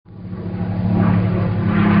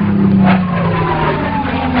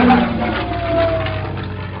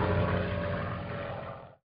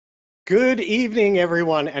Good evening,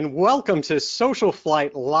 everyone, and welcome to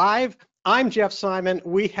SocialFlight Live. I'm Jeff Simon.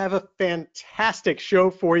 We have a fantastic show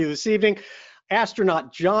for you this evening.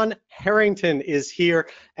 Astronaut John Herrington is here,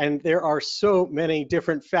 and there are so many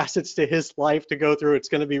different facets to his life to go through. It's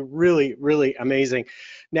going to be really, really amazing.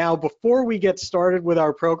 Now, before we get started with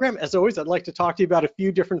our program, as always, I'd like to talk to you about a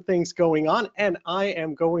few different things going on, and I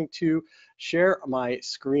am going to share my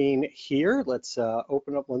screen here. Let's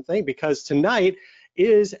open up one thing, because tonight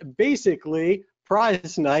is basically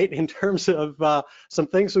prize night in terms of some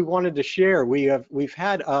things we wanted to share. We've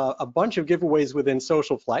had a bunch of giveaways within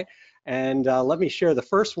SocialFlight, and let me share the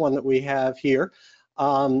first one that we have here.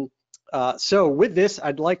 So with this,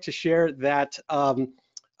 I'd like to share that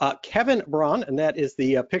Kevin Braun, and that is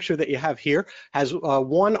the picture that you have here, has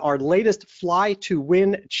won our latest Fly to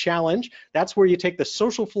Win challenge. That's where you take the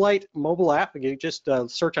SocialFlight mobile app. You just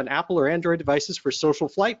search on Apple or Android devices for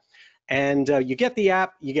SocialFlight, and you get the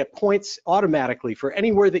app, you get points automatically for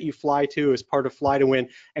anywhere that you fly to as part of Fly to Win.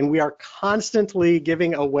 And we are constantly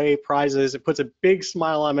giving away prizes. It puts a big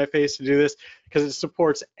smile on my face to do this, because it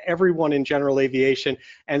supports everyone in general aviation.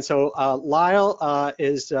 And so Lyle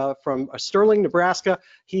is from Sterling, Nebraska.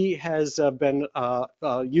 He has been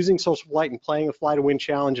using SocialFlight and playing the Fly to Win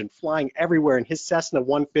challenge and flying everywhere in his Cessna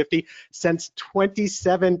 150 since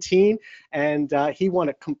 2017. And he won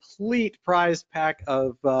a complete prize pack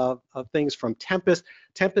of things from Tempest.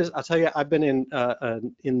 Tempest, I'll tell you, I've been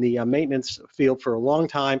in the maintenance field for a long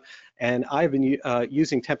time, and I've been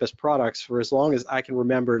using Tempest products for as long as I can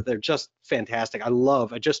remember. They're just fantastic.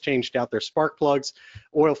 I just changed out their spark plugs,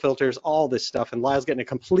 oil filters, all this stuff, and Lyle's getting a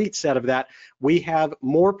complete set of that. We have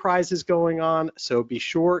more prizes going on, so be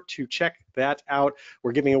sure to check that out.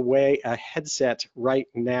 We're giving away a headset right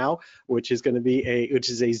now, which is going to be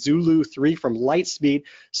a Zulu 3 from Lightspeed.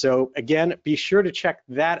 So again, be sure to check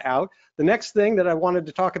that out. The next thing that I wanted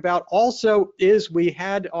to talk about also is we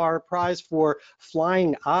had our prize for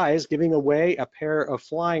Flying Eyes, giving away a pair of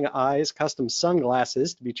Flying Eyes custom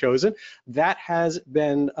sunglasses to be chosen. That has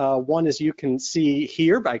been won, as you can see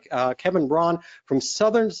here, by Kevin Braun from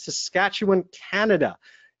Southern Saskatchewan, Canada.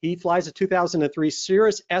 He flies a 2003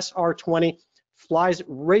 Cirrus SR20, flies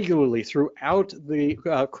regularly throughout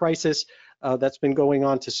the crisis that's been going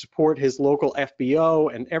on to support his local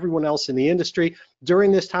FBO and everyone else in the industry.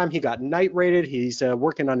 During this time, he got night rated. He's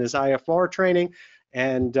working on his IFR training,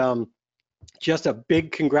 and just a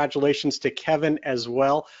big congratulations to Kevin as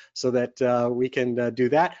well, so that we can do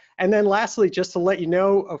that. And then lastly, just to let you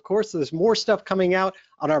know, of course, there's more stuff coming out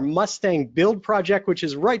on our Mustang build project, which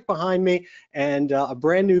is right behind me, and a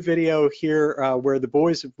brand new video here where the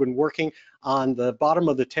boys have been working on the bottom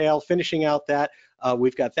of the tail, finishing out that.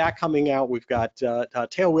 We've got that coming out. We've got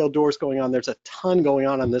tail wheel doors going on. There's a ton going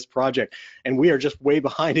on this project, and we are just way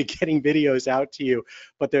behind in getting videos out to you,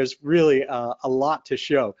 but there's really a lot to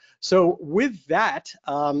show. So with that,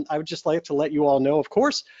 I would just like to let you all know, of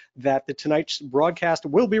course, that tonight's broadcast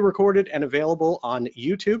will be recorded and available on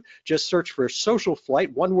YouTube. Just search for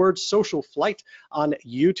SocialFlight, one word, SocialFlight, on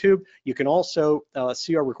YouTube. You can also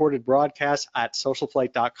see our recorded broadcast at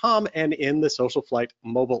socialflight.com and in the SocialFlight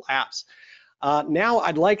mobile apps. Now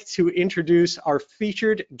I'd like to introduce our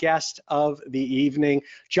featured guest of the evening.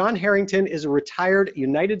 John Herrington is a retired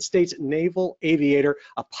United States Naval Aviator,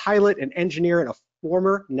 a pilot, an engineer, and a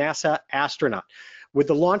former NASA astronaut. With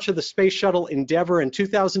the launch of the Space Shuttle Endeavour in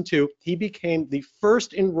 2002, he became the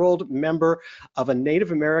first enrolled member of a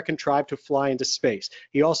Native American tribe to fly into space.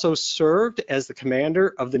 He also served as the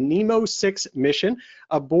commander of the NEEMO 6 mission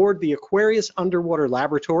aboard the Aquarius underwater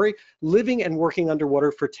laboratory, living and working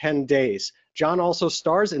underwater for 10 days. John also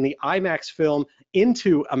stars in the IMAX film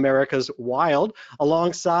Into America's Wild,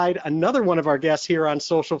 alongside another one of our guests here on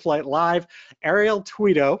SocialFlight Live, Ariel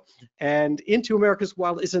Tweto. And Into America's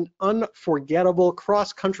Wild is an unforgettable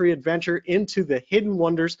cross-country adventure into the hidden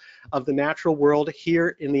wonders of the natural world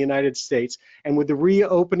here in the United States. And with the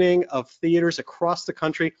reopening of theaters across the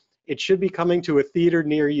country, it should be coming to a theater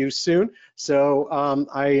near you soon. So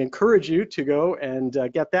I encourage you to go and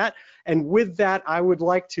get that. And with that, I would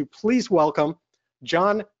like to please welcome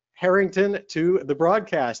John Herrington to the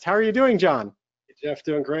broadcast. How are you doing, John? Hey, Jeff,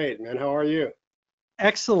 doing great, man. How are you?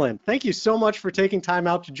 Excellent. Thank you so much for taking time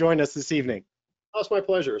out to join us this evening. Oh, it's my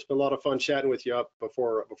pleasure. It's been a lot of fun chatting with you up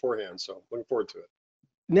beforehand, so looking forward to it.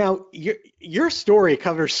 Now, your story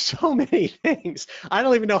covers so many things. I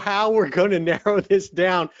don't even know how we're going to narrow this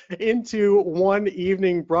down into one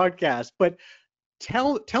evening broadcast, but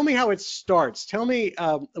tell me how it starts. Tell me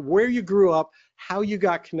where you grew up, how you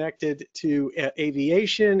got connected to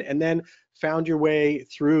aviation, and then found your way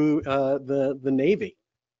through the Navy.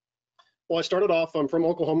 Well, I started off, I'm from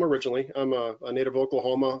Oklahoma originally. I'm a native of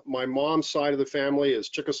Oklahoma. My mom's side of the family is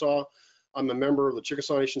Chickasaw. I'm a member of the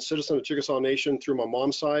Chickasaw Nation, citizen of Chickasaw Nation through my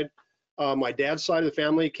mom's side. My dad's side of the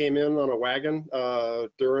family came in on a wagon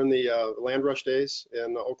during the land rush days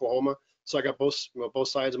in Oklahoma. So I got both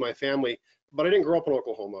sides of my family, but I didn't grow up in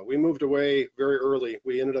Oklahoma. We moved away very early.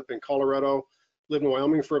 We ended up in Colorado, lived in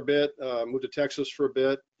Wyoming for a bit, moved to Texas for a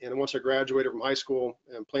bit. And once I graduated from high school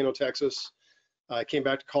in Plano, Texas, I came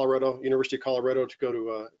back to Colorado, University of Colorado, to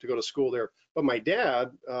go to school there. But my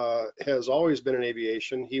dad has always been in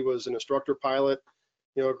aviation. He was an instructor pilot.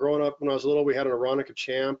 You know, growing up when I was little, we had an Aeronica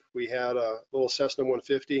Champ. We had a little Cessna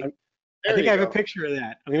 150. I think I have a picture of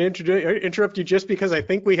that. I'm going to interrupt you just because I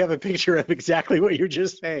think we have a picture of exactly what you're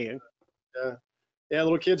just saying. Yeah,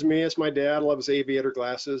 little kid's me. It's my dad. I love his aviator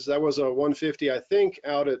glasses. That was a 150, I think,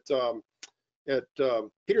 out at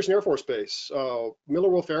Peterson Air Force Base. Miller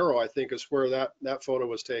Wolf Aero, I think, is where that photo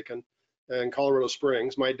was taken in Colorado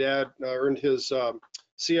Springs. My dad earned his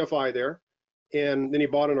CFI there, and then he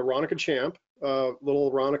bought an Aeronica Champ,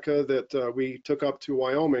 little Aeronica that we took up to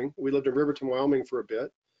Wyoming. We lived in Riverton, Wyoming for a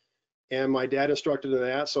bit, and my dad instructed in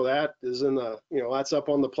that. So that is in the, that's up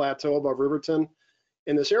on the plateau above Riverton.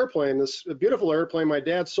 And this airplane, this beautiful airplane, my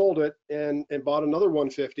dad sold it and bought another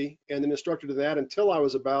 150, and then instructed in that until I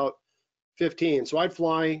was about 15. So I'd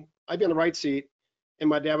fly, I'd be on the right seat, and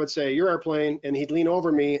my dad would say, "Your airplane," and he'd lean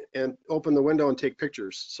over me and open the window and take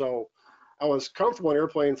pictures. So I was comfortable in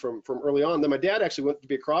airplane from early on. Then my dad actually went to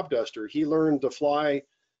be a crop duster. He learned to fly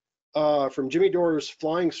from Jimmy Dore's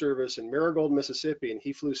flying service in Marigold, Mississippi, and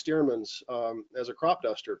he flew Stearman's as a crop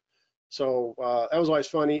duster. So that was always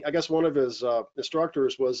funny. I guess one of his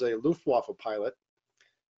instructors was a Luftwaffe pilot,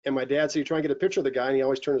 and my dad said, "You try and get a picture of the guy," and he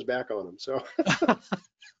always turned his back on him. So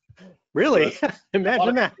really,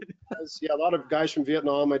 imagine that. Yeah, a lot of guys from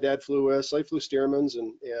Vietnam. My dad flew with, so they flew Stearman's,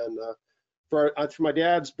 and for my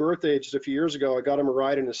dad's birthday just a few years ago, I got him a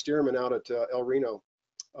ride in a Stearman out at El Reno,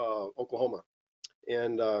 Oklahoma,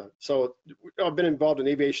 and so I've been involved in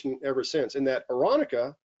aviation ever since. In that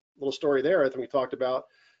Aeronica, little story there, I think we talked about.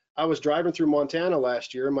 I was driving through Montana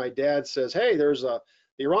last year. My dad says, "Hey, there's the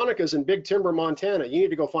Aeronica's in Big Timber, Montana. You need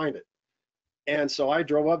to go find it." And so I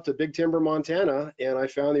drove up to Big Timber, Montana, and I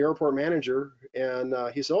found the airport manager, and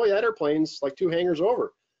he said, "Oh, yeah, that airplane's like 2 hangars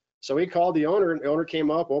over." So he called the owner, and the owner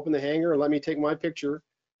came up, opened the hangar, and let me take my picture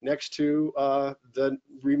next to the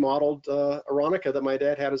remodeled Aeronica that my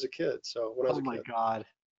dad had as a kid. So when I was a kid. Oh my God,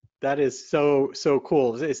 that is so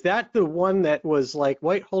cool. Is that the one that was like?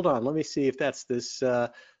 Wait, hold on. Let me see if that's this.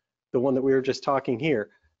 The one that we were just talking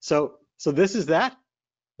here. So this is that?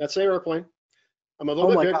 That same airplane. I'm a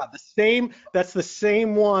little bit bigger. God, the same. That's the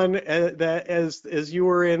same one that as you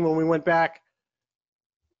were in when we went back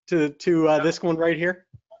to this one right here.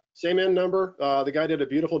 Same end number. The guy did a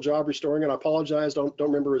beautiful job restoring it. I apologize, don't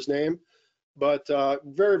remember his name, but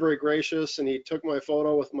very, very gracious. And he took my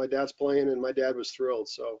photo with my dad's plane, and my dad was thrilled.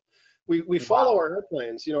 So we follow our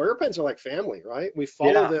airplanes. Airplanes are like family, right? We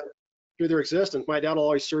follow them through their existence. My dad will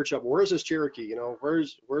always search up, where's this Cherokee?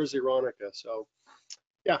 Where's the Aeronica? So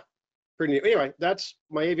yeah, pretty neat. Anyway, that's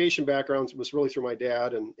my aviation background was really through my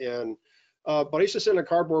dad, but I used to sit in a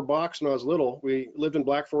cardboard box when I was little. We lived in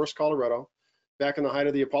Black Forest, Colorado, back in the height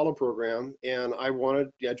of the Apollo program, and I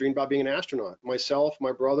dreamed about being an astronaut. Myself,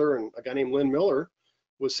 my brother, and a guy named Lynn Miller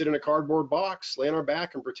would sit in a cardboard box, lay on our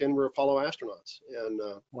back, and pretend we're Apollo astronauts. And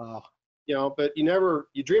wow. But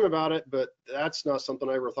you dream about it, but that's not something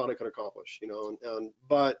I ever thought I could accomplish,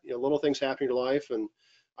 but little things happen in your life, and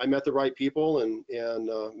I met the right people, and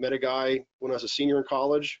met a guy when I was a senior in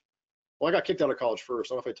college. Well, I got kicked out of college first.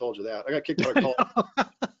 I don't know if I told you that. I got kicked out of college.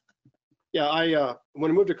 Yeah, when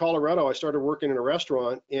I moved to Colorado, I started working in a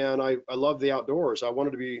restaurant, and I loved the outdoors. I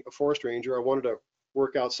wanted to be a forest ranger. I wanted to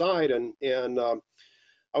work outside, and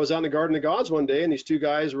I was out in the Garden of Gods one day, and these 2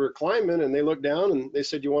 guys were climbing, and they looked down and they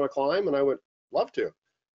said, "You want to climb?" And I went, "Love to."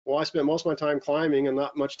 Well, I spent most of my time climbing and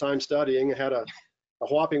not much time studying. I had a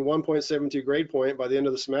whopping 1.72 grade point by the end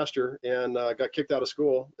of the semester, and got kicked out of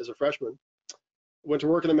school as a freshman. Went to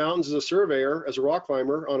work in the mountains as a surveyor, as a rock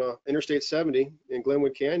climber on a Interstate 70 in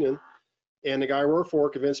Glenwood Canyon. And the guy I worked for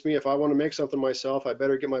convinced me if I want to make something myself, I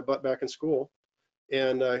better get my butt back in school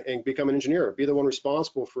and become an engineer, be the one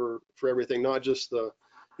responsible for everything, not just the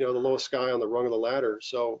lowest guy on the rung of the ladder.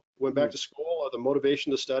 So went back to school, the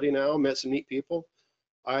motivation to study now, met some neat people.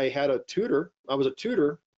 I had a tutor. I was a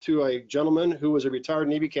tutor to a gentleman who was a retired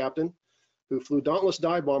Navy captain who flew Dauntless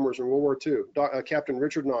dive bombers in World War II, Captain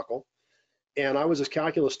Richard Knockel. And I was his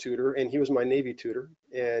calculus tutor, and he was my Navy tutor.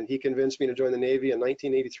 And he convinced me to join the Navy in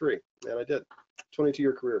 1983, and I did.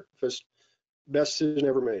 22-year career. Best decision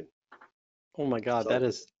ever made. Oh my God,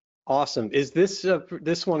 so, Awesome. Is this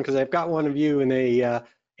this one? Because I've got one of you in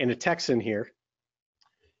a Texan here.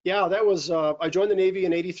 Yeah, that was, I joined the Navy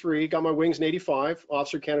in 83, got my wings in 85,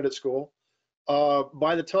 officer candidate school.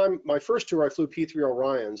 By the time my first tour, I flew P3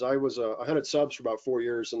 Orions. I hunted subs for about 4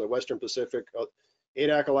 years in the Western Pacific,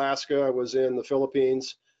 ADAC, Alaska. I was in the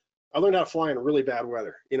Philippines. I learned how to fly in really bad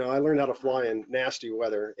weather. You know, I learned how to fly in nasty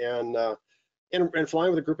weather and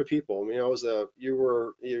flying with a group of people. You know,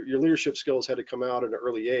 your leadership skills had to come out at an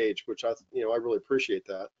early age, which I really appreciate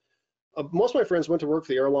that. Most of my friends went to work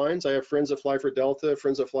for the airlines. I have friends that fly for Delta,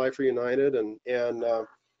 friends that fly for United, and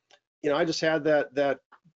I just had the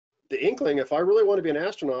inkling. If I really want to be an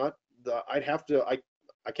astronaut, I'd have to.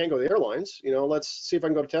 I can't go to the airlines. You know, let's see if I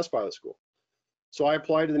can go to test pilot school. So I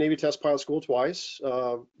applied to the Navy test pilot school twice.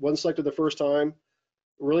 Wasn't selected the first time.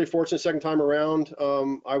 Really fortunate second time around.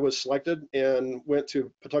 I was selected and went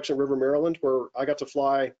to Patuxent River, Maryland, where I got to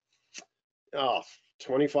fly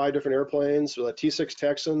 25 different airplanes. So that T6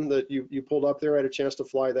 Texan that you pulled up there, I had a chance to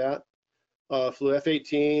fly that. Flew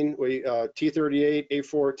F-18, T-38,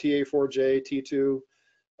 A4, TA-4J, T2.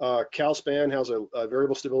 Calspan has a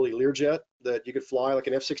variable stability Learjet that you could fly like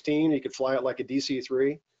an F-16. You could fly it like a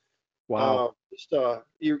DC-3. Wow.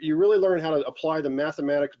 You really learn how to apply the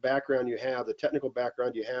mathematics background you have, the technical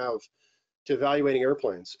background you have to evaluating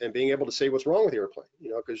airplanes and being able to say what's wrong with the airplane. You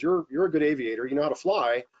know, because you're a good aviator, you know how to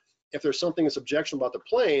fly. If there's something that's objectionable about the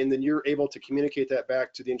plane, then you're able to communicate that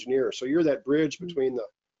back to the engineer. So you're that bridge between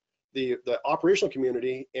the operational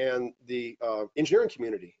community and the engineering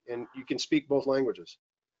community, and you can speak both languages.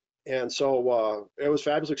 And so it was a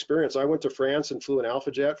fabulous experience. I went to France and flew an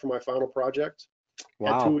Alpha Jet for my final project.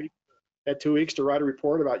 Wow. Had 2 weeks to write a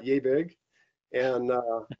report about yay big, and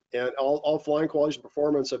all flying qualities and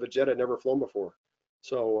performance of a jet I'd never flown before.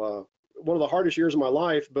 So one of the hardest years of my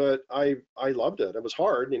life, but I loved it. It was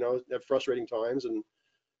hard, you know, at frustrating times, and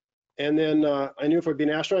then I knew if I'd be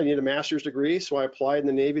an astronaut, I needed a master's degree, so I applied in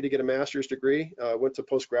the Navy to get a master's degree. Went to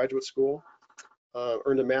postgraduate school,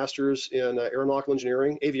 earned a master's in aeronautical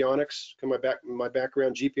engineering, avionics. My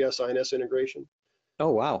background, GPS, INS integration.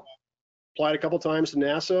 Oh, wow. Applied a couple times to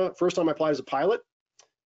NASA. First time I applied as a pilot,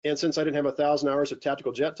 and since I didn't have 1,000 hours of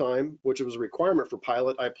tactical jet time, which was a requirement for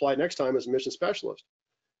pilot, I applied next time as a mission specialist.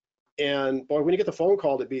 And boy, when you get the phone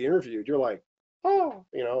call to be interviewed, you're like, oh,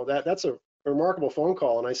 you know, that's a remarkable phone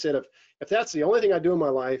call. And I said, if that's the only thing I do in my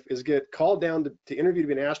life is get called down to interview to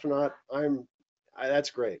be an astronaut, that's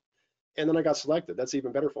great. And then I got selected. That's an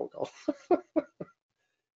even better phone call.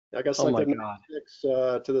 I got selected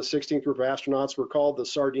to the 16th group of astronauts. We're called the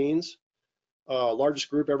Sardines. Largest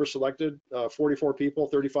group ever selected, 44 people,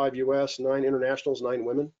 35 US, 9 internationals, 9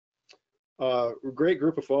 women. Great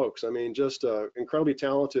group of folks. I mean, just incredibly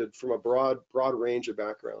talented from a broad range of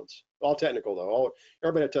backgrounds. All technical though.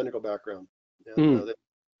 Everybody had technical background. And,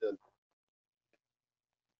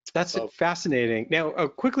 That's fascinating. Now,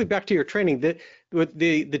 quickly back to your training. The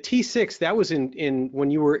T6, that was in when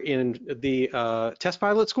you were in the test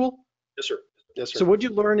pilot school? Yes, sir. Yes, sir. So what'd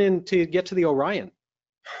you learn to get to the Orion?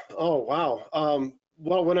 Oh, wow.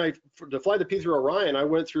 Well, to fly the P3 Orion, I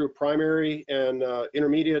went through primary and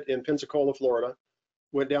intermediate in Pensacola, Florida.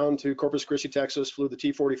 Went down to Corpus Christi, Texas, flew the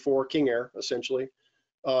T-44 King Air, essentially.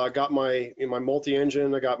 Got my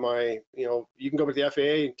multi-engine. I got my, you can go to the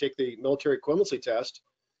FAA and take the military equivalency test.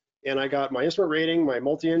 And I got my instrument rating, my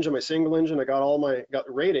multi-engine, my single engine. I got got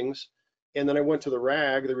the ratings. And then I went to the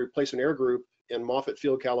RAG, the Replacement Air Group in Moffett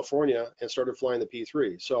Field, California, and started flying the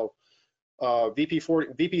P3. So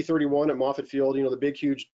VP-31 at Moffett Field, the big,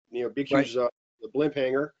 huge, the blimp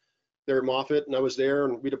hangar there at Moffett, and I was there,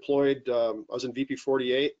 and we deployed. I was in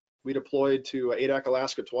VP-48. We deployed to ADAC,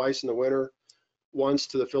 Alaska twice in the winter, once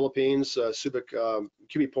to the Philippines, Subic,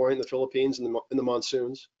 Cubi Point in the Philippines in the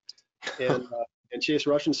monsoons, and chased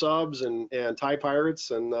Russian subs and Thai pirates,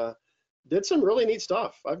 and did some really neat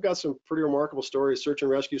stuff. I've got some pretty remarkable stories, search and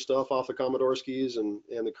rescue stuff off the Komodorskis and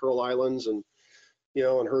the Kuril Islands, and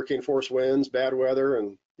and hurricane force winds, bad weather,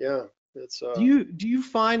 and yeah, it's. Do you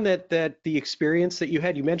find that the experience that you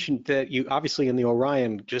had, you mentioned that you obviously in the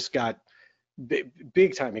Orion just got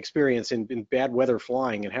big time experience in bad weather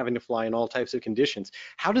flying and having to fly in all types of conditions.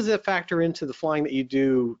 How does that factor into the flying that you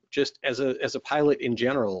do just as a pilot in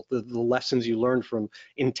general, the lessons you learned from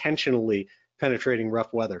intentionally penetrating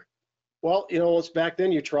rough weather? Well, it's back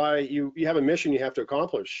then you have a mission you have to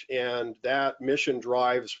accomplish, and that mission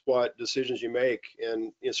drives what decisions you make.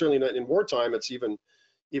 And certainly not in wartime, it's even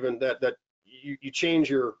that you change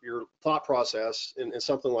your thought process in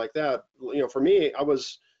something like that. For me, I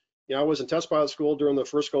was in test pilot school during the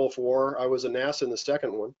first Gulf War. I was in NASA in the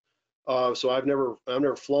second one. So I've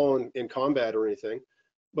never flown in combat or anything.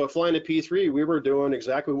 But flying the P3, we were doing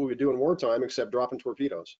exactly what we do in wartime, except dropping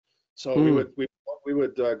torpedoes. So we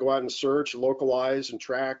would go out and search, localize, and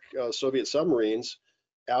track Soviet submarines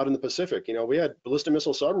out in the Pacific. You know, we had ballistic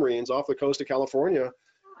missile submarines off the coast of California,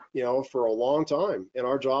 you know, for a long time, and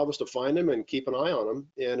our job was to find them and keep an eye on them.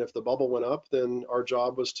 And if the bubble went up, then our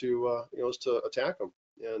job was to, you know, was to attack them.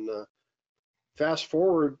 And fast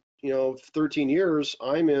forward, you know, 13 years,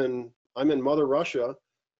 I'm in Mother Russia,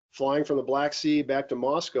 flying from the Black Sea back to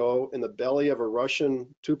Moscow in the belly of a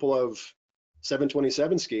Russian Tupolev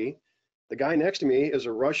 727 ski. The guy next to me is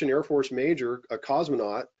a Russian Air Force major, a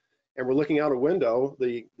cosmonaut, and we're looking out a window.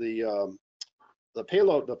 The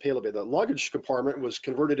luggage compartment was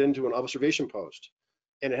converted into an observation post,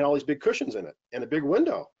 and it had all these big cushions in it and a big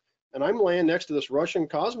window. And I'm laying next to this Russian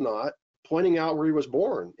cosmonaut, pointing out where he was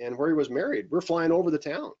born and where he was married. We're flying over the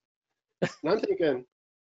town, and I'm thinking,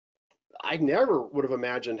 I never would have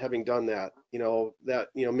imagined having done that,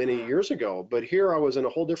 many years ago. But here I was in a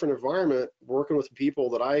whole different environment, working with people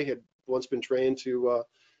that I had once been trained to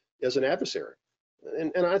as an adversary,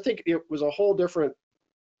 and I think it was a whole different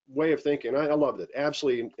way of thinking. I loved it.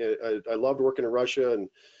 Absolutely. I loved working in Russia and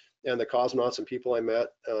the cosmonauts and people I met.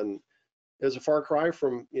 And it was a far cry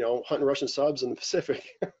from, you know, hunting Russian subs in the Pacific.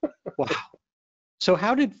 Wow. So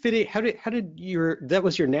that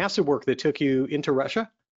was your NASA work that took you into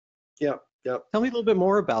Russia? Yeah. Yeah. Tell me a little bit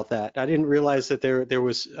more about that. I didn't realize that there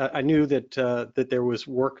was, I knew that there was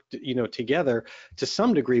work, you know, together to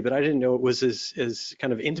some degree, but I didn't know it was as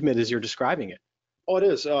kind of intimate as you're describing it. Oh, it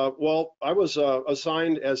is. Well, I was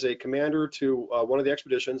assigned as a commander to one of the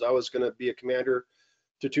expeditions. I was going to be a commander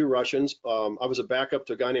to two Russians. I was a backup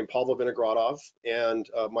to a guy named Pavel Vinogradov, and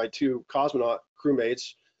my two cosmonaut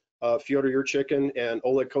crewmates, Fyodor Yurchikhin and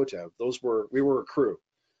Oleg Kotev. We were a crew.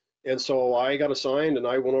 And so I got assigned, and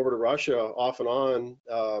I went over to Russia off and on,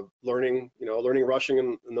 learning Russian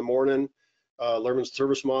in the morning, learning the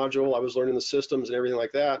service module. I was learning the systems and everything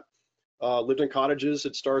like that. Lived in cottages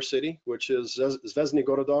at Star City, which is Zvezny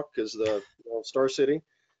Gorodok, is the Star City.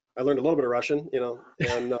 I learned a little bit of Russian,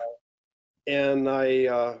 and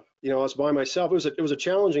I was by myself. It was a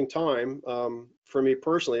challenging time for me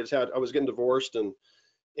personally. I was getting divorced, and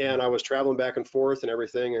I was traveling back and forth and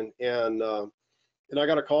everything, and I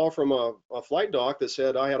got a call from a flight doc that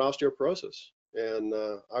said I had osteoporosis, and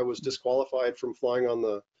I was disqualified from flying on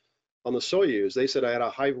the Soyuz. They said I had a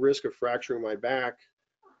high risk of fracturing my back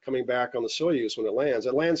coming back on the Soyuz when it lands.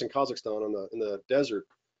 It lands in Kazakhstan in the desert,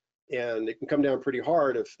 and it can come down pretty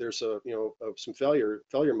hard if there's some failure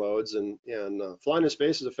modes. And flying in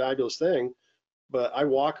space is a fabulous thing, but I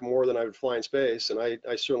walk more than I would fly in space, and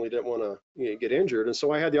I certainly didn't want to get injured. And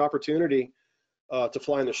so I had the opportunity to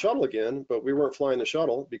fly in the shuttle again, but we weren't flying the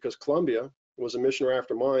shuttle because Columbia was a mission right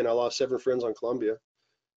after mine. I lost 7 friends on Columbia,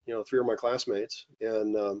 3 of my classmates,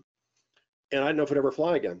 and I didn't know if I'd ever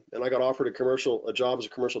fly again. And I got offered a job as a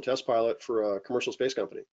commercial test pilot for a commercial space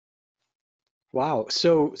company. Wow.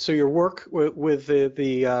 So your work with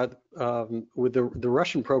the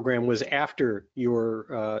Russian program was after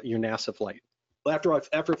your NASA flight? After I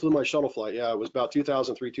flew my shuttle flight, yeah, it was about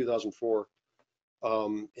 2003, 2004,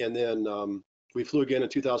 and then we flew again in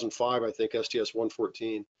 2005, I think,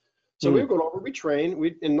 STS-114. So we would go over, we trained.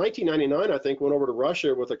 In 1999, I think, went over to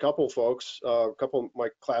Russia with a couple of folks, a couple of my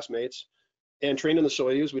classmates, and trained in the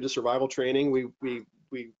Soyuz. We did survival training. We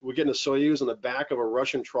would get in a Soyuz on the back of a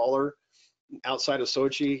Russian trawler outside of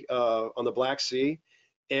Sochi on the Black Sea,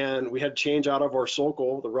 and we had to change out of our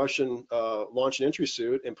Sokol, the Russian launch and entry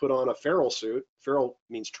suit, and put on a feral suit. Feral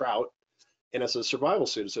means trout, and it's a survival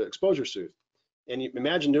suit. It's an exposure suit. And you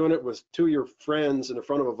imagine doing it with 2 of your friends in the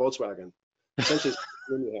front of a Volkswagen. Essentially,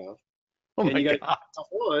 you have. Oh my and you got God. tough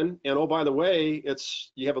one, and oh, by the way,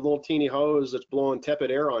 you have a little teeny hose that's blowing tepid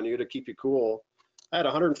air on you to keep you cool. I had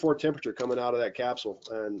 104 temperature coming out of that capsule,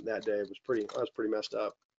 and that day I was pretty messed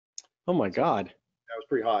up. Oh my God. That was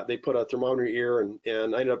pretty hot. They put a thermometer in your ear,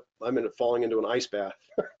 and I ended up falling into an ice bath.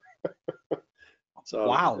 So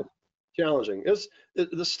wow. Challenging. It's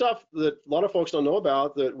the stuff that a lot of folks don't know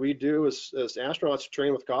about that we do as astronauts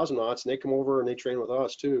train with cosmonauts, and they come over and they train with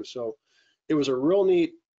us too. So it was a real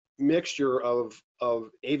neat mixture of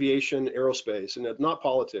aviation, aerospace, and not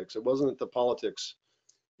politics. It wasn't the politics.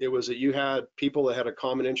 It was that you had people that had a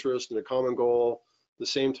common interest and a common goal, the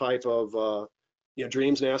same type of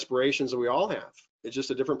dreams and aspirations that we all have. It's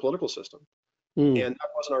just a different political system, and that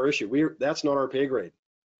wasn't our issue. That's not our pay grade.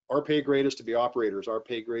 Our pay grade is to be operators. Our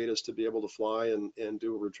pay grade is to be able to fly and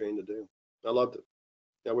do what we're trained to do. I loved it.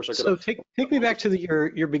 I wish I could. So take me back to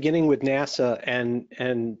your beginning with NASA,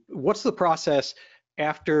 and what's the process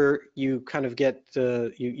after you kind of get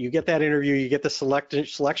you get that interview, you get the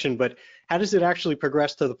selection, but how does it actually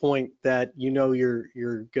progress to the point that you know you're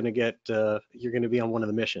going to get you're going to be on one of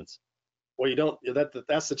the missions? Well, you don't.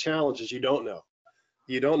 That's the challenge, is you don't know.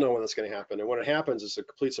 You don't know when that's going to happen, and when it happens, it's a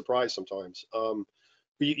complete surprise sometimes.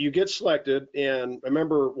 You get selected, and I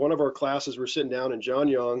remember one of our classes, we're sitting down, and John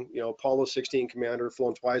Young, Apollo 16 commander,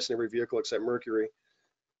 flown twice in every vehicle except Mercury,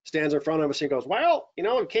 stands in front of us and goes, "Well,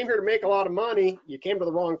 you came here to make a lot of money. You came to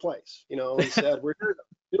the wrong place." He said, "We're here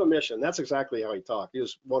to do a mission." That's exactly how he talked. He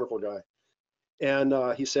was a wonderful guy. And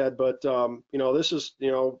he said, "But this is,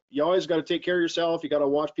 you always got to take care of yourself. You got to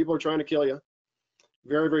watch. People are trying to kill you."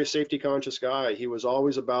 Very, very safety conscious guy. He was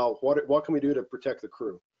always about what can we do to protect the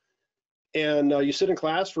crew. And you sit in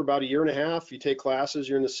class for about a year and a half. You take classes.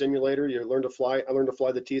 You're in the simulator. You learn to fly. I learned to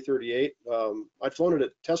fly the T-38. I'd flown it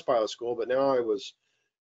at test pilot school, but now I was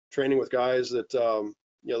training with guys that,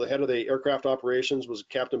 the head of the aircraft operations was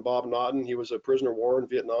Captain Bob Naughton. He was a prisoner of war in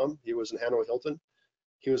Vietnam. He was in Hanoi Hilton.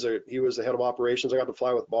 He was the head of operations. I got to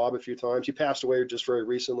fly with Bob a few times. He passed away just very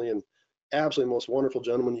recently, and absolutely most wonderful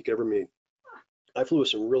gentleman you could ever meet. I flew with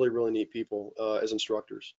some really, really neat people as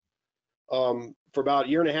instructors. For about a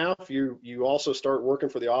year and a half, you also start working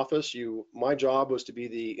for the office. My job was to be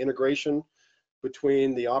the integration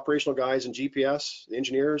between the operational guys and GPS, the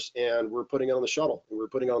engineers, and we're putting it on the shuttle, and we're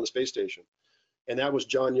putting it on the space station. And that was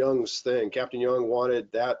John Young's thing. Captain Young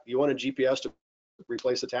wanted that. He wanted GPS to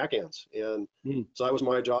replace the TACANs. And so that was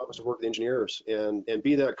my job, was to work with engineers and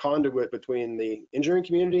be that conduit between the engineering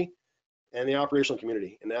community and the operational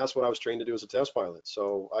community. And that's what I was trained to do as a test pilot.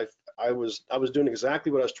 So I was doing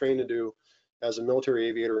exactly what I was trained to do as a military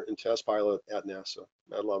aviator and test pilot at NASA.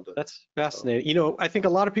 I loved it. That's fascinating. I think a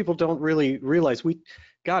lot of people don't really realize we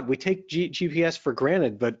take GPS for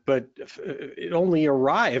granted, but it only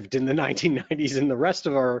arrived in the 1990s, and the rest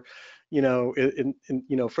of our,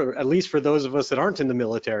 for at least for those of us that aren't in the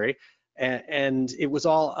military, and it was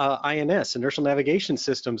all INS, inertial navigation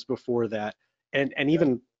systems, before that, and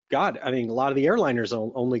even I mean, a lot of the airliners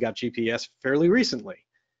only got GPS fairly recently,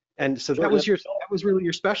 and so that was really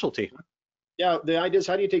your specialty. Yeah, the idea is,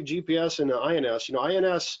 how do you take GPS and INS?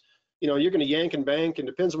 INS, you're going to yank and bank, and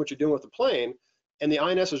depends on what you're doing with the plane. And the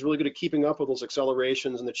INS is really good at keeping up with those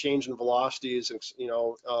accelerations and the change in velocities, and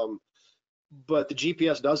but the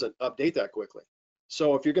GPS doesn't update that quickly.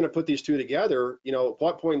 So if you're going to put these two together, at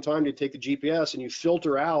what point in time do you take the GPS and you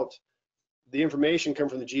filter out the information come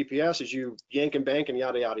from the GPS as you yank and bank and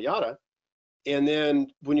yada yada yada? And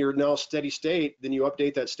then when you're now steady state, then you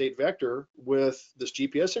update that state vector with this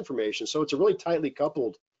GPS information. So it's a really tightly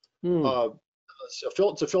coupled, it's a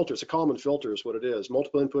filter, it's a Kalman filter is what it is,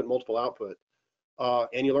 multiple input, multiple output.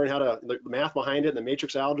 And you learn how to, the math behind it, and the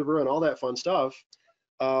matrix algebra and all that fun stuff.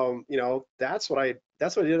 That's what I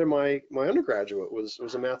did in my undergraduate was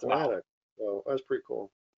a mathematics. Wow. So that was pretty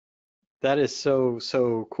cool. That is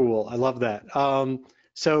so cool. I love that.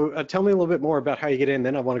 So tell me a little bit more about how you get in.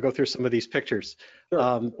 Then I want to go through some of these pictures.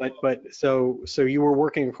 Sure. So you were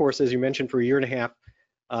working, of course, as you mentioned, for a year and a half,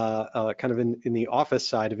 kind of in the office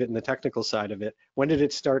side of it and the technical side of it. When did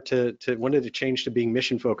it start when did it change to being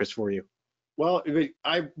mission focused for you? Well,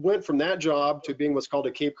 I went from that job to being what's called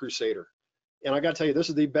a Cape Crusader. And I got to tell you, this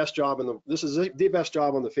is the best job on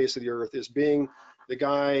the face of the earth, is being the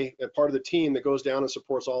guy, part of the team that goes down and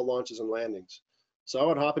supports all launches and landings. So I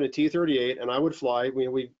would hop in a T-38 and I would fly.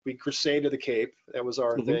 We crusade to the Cape. That was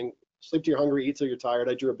our thing. Sleep till you're hungry, eat till you're tired.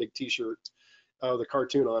 I drew a big T-shirt with a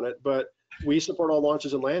cartoon on it. But we support all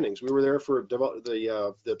launches and landings. We were there for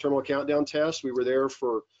the terminal countdown test. We were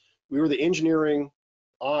the engineering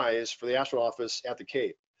eyes for the astronaut office at the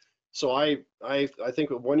Cape. So I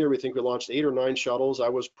think 1 year we launched 8 or 9 shuttles. I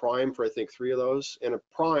was prime for I think 3 of those. And a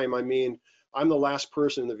prime, I mean, I'm the last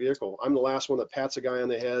person in the vehicle. I'm the last one that pats a guy on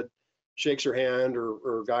the head, shakes her hand,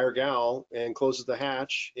 or guy or gal, and closes the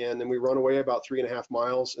hatch. And then we run away about 3.5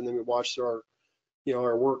 miles, and then we watch our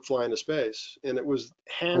work fly into space. And it was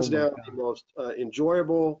hands down the most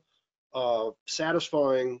enjoyable,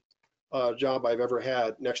 satisfying job I've ever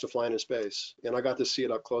had next to flying in space. And I got to see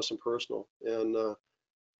it up close and personal.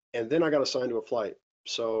 And then I got assigned to a flight.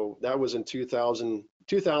 So that was in 2000.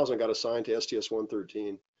 2000 I got assigned to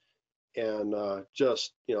STS-113. And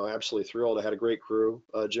just, absolutely thrilled. I had a great crew.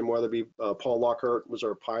 Jim Weatherby, Paul Lockhart was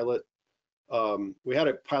our pilot. We had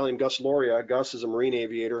a pilot named Gus Loria. Gus is a Marine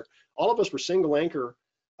aviator. All of us were single anchor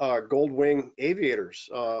gold wing aviators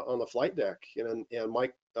on the flight deck. And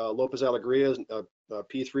Mike Lopez Alegria, a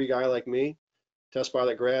P3 guy like me, test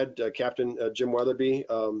pilot grad, Captain Jim Weatherby,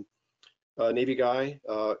 Navy guy.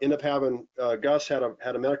 Ended up having Gus had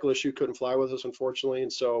a medical issue, couldn't fly with us, unfortunately.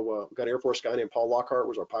 And so we got an Air Force guy named Paul Lockhart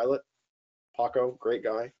was our pilot. Paco, great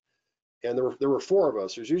guy. And there were 4 of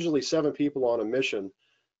us. There's usually 7 people on a mission,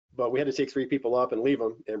 but we had to take 3 people up and leave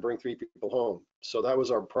them and bring 3 people home. So that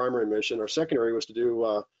was our primary mission. Our secondary was to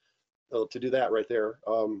do that right there.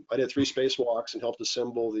 I did 3 spacewalks and helped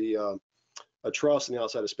assemble a truss on the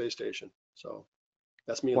outside of space station. So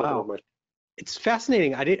that's me looking over Wow. my. It's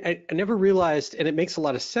fascinating. I never realized, and it makes a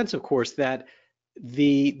lot of sense, of course, that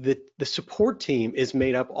the support team is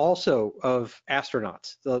made up also of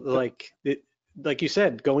astronauts. Like you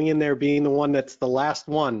said, going in there, being the one that's the last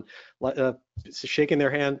one, shaking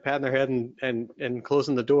their hand, patting their head, and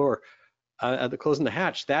closing the door, closing the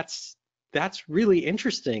hatch. That's really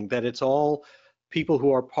interesting. That it's all people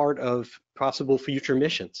who are part of possible future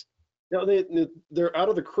missions. No, they're out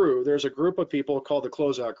of the crew. There's a group of people called the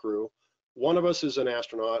closeout crew. One of us is an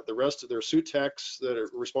astronaut. The rest of their suit techs that are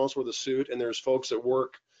responsible for the suit, and there's folks that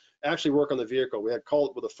actually work on the vehicle. We had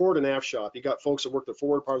called with a forward and aft shop. You got folks that work the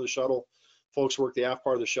forward part of the shuttle, folks work the aft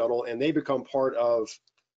part of the shuttle, and they become part of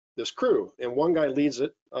this crew. And one guy leads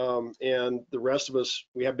it, and the rest of us,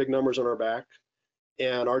 we have big numbers on our back,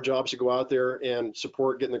 and our job is to go out there and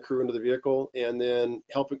support getting the crew into the vehicle, and then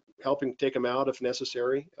helping take them out if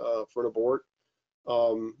necessary for an abort.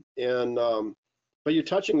 But you're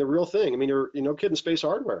touching the real thing. I mean, you're no kidding space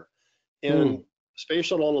hardware, and space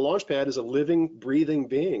shuttle on the launch pad is a living, breathing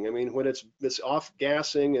being. I mean, when it's off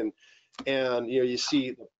gassing and you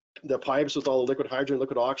see the pipes with all the liquid hydrogen,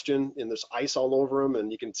 liquid oxygen, and there's ice all over them,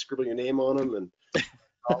 and you can scribble your name on them, and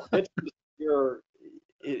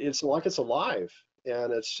it's like it's alive,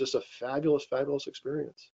 and it's just a fabulous, fabulous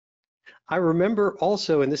experience. I remember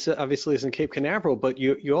also, and this obviously is in Cape Canaveral, but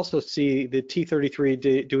you also see the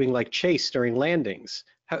T-33 doing like chase during landings.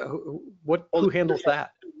 Who handles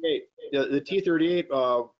that? The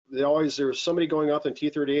T-38, there's somebody going up in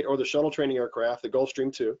T-38 or the shuttle training aircraft, the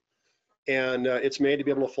Gulfstream 2, and it's made to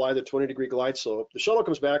be able to fly the 20-degree glide slope. The shuttle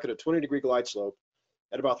comes back at a 20-degree glide slope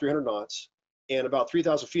at about 300 knots, and about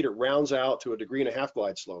 3,000 feet it rounds out to a 1.5-degree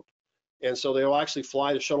glide slope. And so they'll actually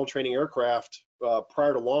fly the shuttle training aircraft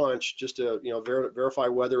prior to launch just to verify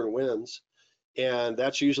weather and winds. And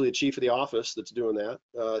that's usually the chief of the office that's doing that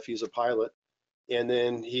if he's a pilot. And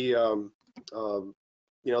then he, they're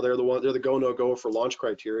the go no go for launch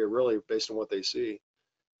criteria, really based on what they see.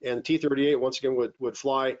 And the T-38 once again would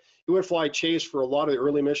fly. He would fly chase for a lot of the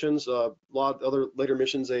early missions. A lot of other later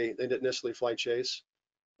missions they didn't necessarily fly chase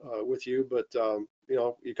with you, but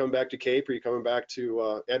you come back to Cape, or you coming back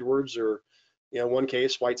to Edwards, or one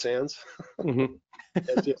case White Sands. Mm-hmm. I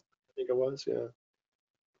think it was, yeah.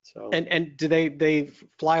 So and do they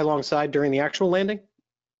fly alongside during the actual landing?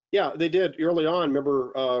 Yeah, they did early on.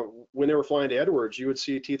 Remember when they were flying to Edwards, you would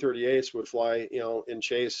see T-38s would fly, in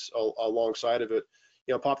chase alongside of it.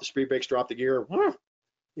 Pop the speed brakes, drop the gear,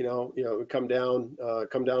 come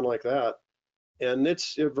down like that. And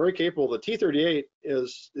it's very capable. The T-38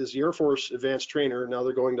 is the Air Force advanced trainer. Now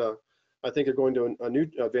I think they're going to a new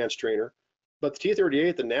advanced trainer. But the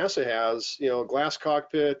T-38 that NASA has, glass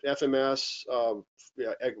cockpit, FMS,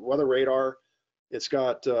 weather radar. It's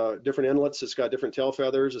got different inlets. It's got different tail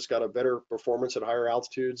feathers. It's got a better performance at higher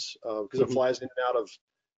altitudes because it flies in and out of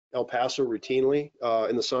El Paso routinely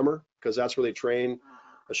in the summer, because that's where they train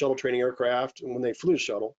a shuttle training aircraft. And when they flew the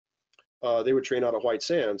shuttle, they would train out of White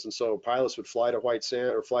Sands. And so pilots would fly to White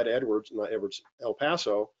Sands or fly to Edwards, not Edwards, El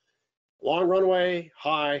Paso. Long runway,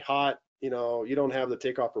 high, hot, you don't have the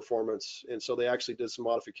takeoff performance. And so they actually did some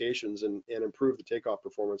modifications and improved the takeoff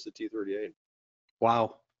performance of the T-38.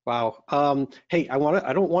 Wow. Hey, I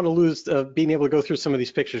don't want to lose being able to go through some of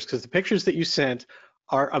these pictures, because the pictures that you sent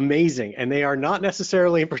are amazing, and they are not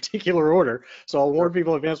necessarily in particular order. So I'll warn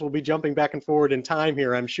people in advance, we'll be jumping back and forward in time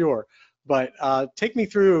here, I'm sure. But take me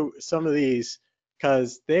through some of these,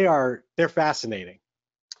 because they're fascinating.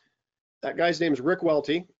 That guy's name is Rick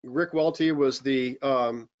Welty. Rick Welty was the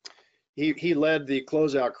he led the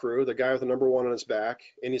closeout crew, the guy with the number 1 on his back.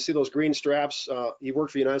 And you see those green straps. He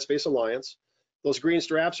worked for the United Space Alliance. Those green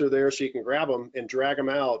straps are there so you can grab them and drag them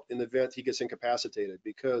out in the event he gets incapacitated.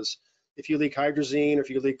 Because if you leak hydrazine, or if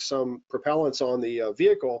you leak some propellants on the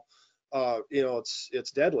vehicle,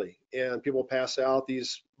 it's deadly, and people pass out.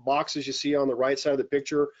 These boxes you see on the right side of the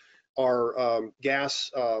picture are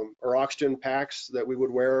gas or oxygen packs that we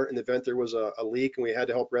would wear in the event there was a leak and we had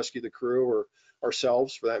to help rescue the crew, or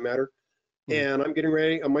ourselves for that matter. And I'm getting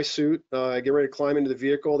ready on my suit, get ready to climb into the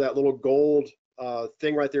vehicle. That little gold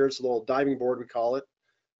thing right there, it's a little diving board, we call it.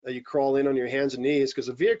 You crawl in on your hands and knees, because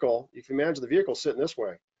the vehicle, if you imagine the vehicle sitting this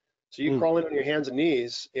way, so you crawl in on your hands and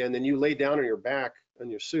knees, and then you lay down on your back on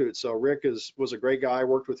your suit. So Rick was a great guy. I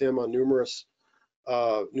worked with him on numerous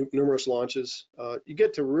numerous launches. You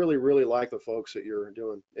get to really, really like the folks that you're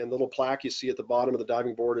doing. And the little plaque you see at the bottom of the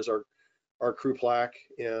diving board is our crew plaque.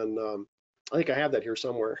 And I think I have that here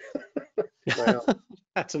somewhere.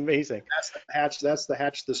 That's amazing. That's the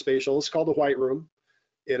hatch to the space shuttle. It's called the White Room.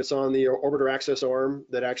 And it's on the orbiter access arm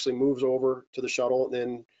that actually moves over to the shuttle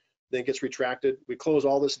and then gets retracted. We close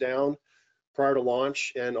all this down prior to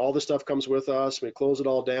launch, and all this stuff comes with us. We close it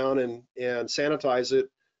all down and sanitize it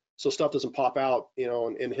so stuff doesn't pop out,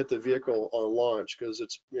 and hit the vehicle on launch, because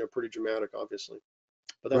it's pretty dramatic, obviously.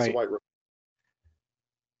 But that's the White Room.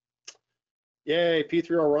 Yay,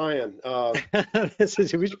 P3 Orion.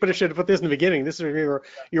 We should have put this in the beginning. This is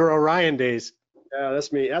your Orion days. Yeah,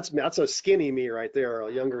 that's me. That's a skinny me right there,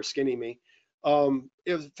 a younger skinny me.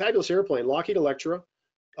 It was a fabulous airplane, Lockheed Electra.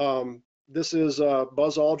 This is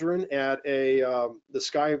Buzz Aldrin at the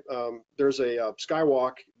sky. There's a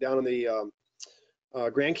skywalk down in the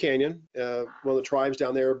Grand Canyon. One of the tribes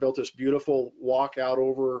down there built this beautiful walk out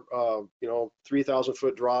over 3,000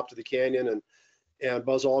 foot drop to the canyon, and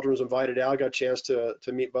Buzz Aldrin was invited out. I got a chance to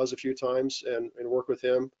meet Buzz a few times and work with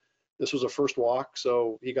him. This was a first walk,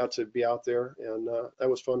 so he got to be out there, and that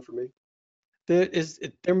was fun for me.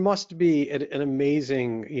 There must be an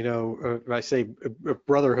amazing, I say a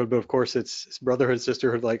brotherhood, but of course it's brotherhood,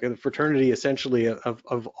 sisterhood, like a fraternity essentially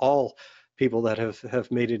of all people that have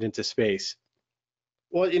made it into space.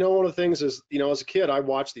 Well, one of the things is, as a kid, I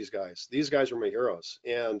watched these guys. These guys were my heroes,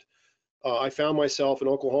 and I found myself in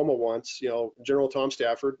Oklahoma once. General Tom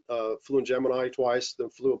Stafford flew in Gemini twice, then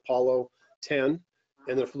flew Apollo 10,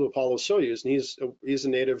 and then flew Apollo Soyuz, and he's a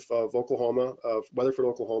native of Oklahoma, of Weatherford,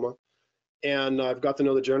 Oklahoma. And I've got to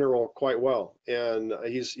know the general quite well, and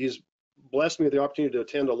he's blessed me with the opportunity to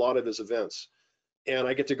attend a lot of his events, and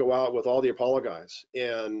I get to go out with all the Apollo guys,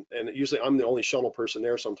 and usually I'm the only shuttle person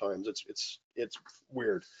there. Sometimes it's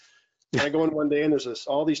weird. And I go in one day, and there's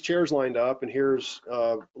all these chairs lined up, and here's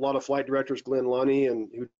a lot of flight directors, Glenn Lunny, and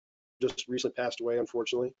who just recently passed away,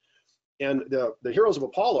 unfortunately, and the heroes of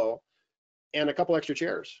Apollo, and a couple extra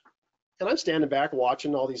chairs. And I'm standing back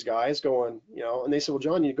watching all these guys going, and they said, well,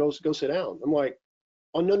 John, you go sit down. I'm like,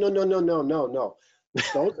 oh, no.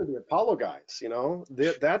 Those are the Apollo guys,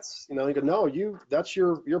 that's, you go, no, that's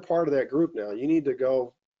you're part of that group now. You need to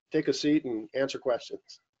go take a seat and answer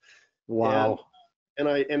questions. Wow. And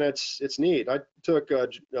it's neat. I took,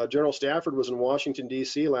 General Stafford was in Washington,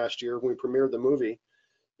 D.C. last year when we premiered the movie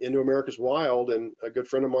Into America's Wild, and a good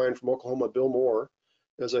friend of mine from Oklahoma, Bill Moore,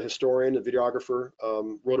 as a historian, a videographer,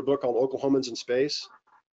 wrote a book called Oklahomans in Space.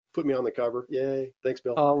 Put me on the cover. Yay. Thanks,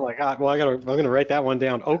 Bill. Oh my God. Well, I'm gonna write that one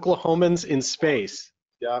down. Oklahomans in Space.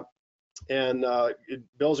 Yeah. And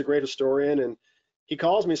Bill's a great historian, and he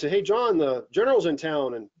calls me and said, hey, John, the general's in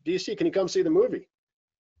town in DC. Can you come see the movie?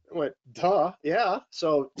 I went, duh, yeah.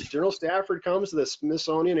 So General Stafford comes to the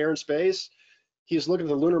Smithsonian Air and Space. He's looking at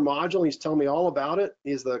the lunar module. He's telling me all about it.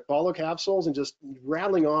 He's the Apollo capsules and just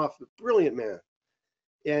rattling off. Brilliant man.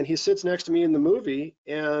 And he sits next to me in the movie,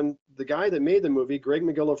 and the guy that made the movie, Greg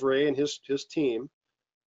McGillivray, and his team,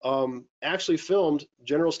 actually filmed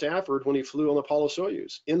General Stafford when he flew on Apollo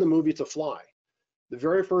Soyuz in the movie To Fly, the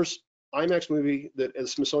very first IMAX movie that the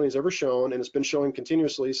Smithsonian's ever shown, and it's been showing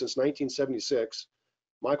continuously since 1976.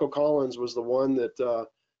 Michael Collins was the one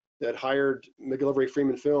that hired McGillivray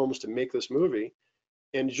Freeman Films to make this movie,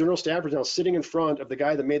 and General Stafford's now sitting in front of the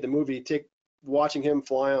guy that made the movie, watching him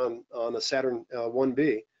fly on a Saturn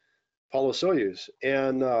 1B, Apollo Soyuz.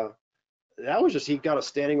 And that was just, he got a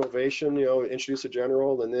standing ovation, introduced the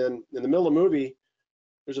general. And then in the middle of the movie,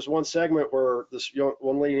 there's this one segment where this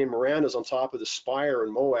one lady named Miranda's on top of the spire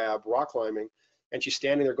in Moab, rock climbing, and she's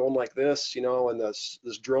standing there going like this, and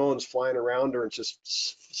this drone's flying around her, and it's just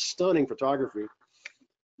stunning photography.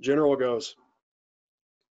 General goes,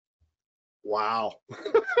 wow.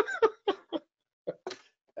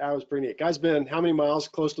 That was pretty neat. Guy's been how many miles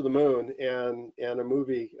close to the moon, and a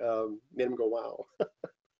movie made him go, wow.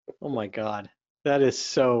 Oh my God, that is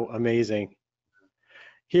so amazing.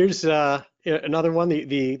 Here's another one,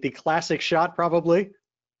 the classic shot, probably.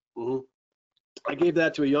 Mm-hmm. I gave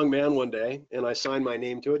that to a young man one day, and I signed my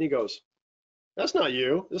name to it, and he goes, that's not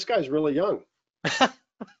you. This guy's really young.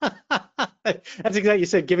 That's exactly, you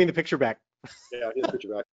said, giving the picture back. Yeah, give the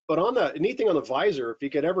picture back. But on the neat thing on the visor,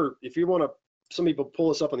 if you want to, some people pull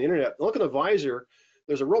this up on the internet, look at the visor,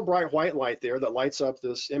 there's a real bright white light there that lights up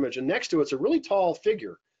this image, and next to it's a really tall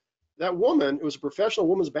figure. That woman, it was a professional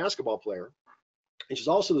women's basketball player, and she's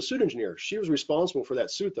also the suit engineer. She was responsible for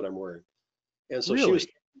that suit that I'm wearing. And so she was in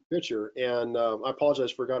the picture, and I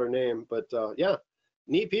apologize, forgot her name, but yeah,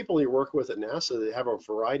 neat people you work with at NASA that have a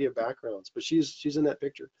variety of backgrounds, but she's in that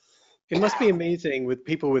picture. It must be amazing with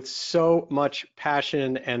people with so much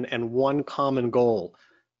passion and one common goal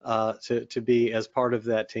to be as part of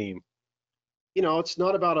that team. You know, it's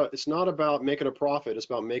not about making a profit. It's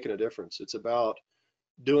about making a difference. It's about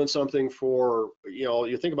doing something for, you know,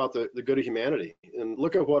 you think about the good of humanity, and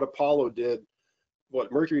look at what Apollo did,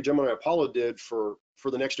 what Mercury, Gemini, Apollo did for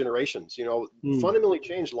the next generations. You know, Mm. fundamentally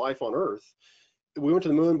changed life on Earth. We went to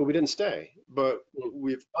the moon, but we didn't stay. But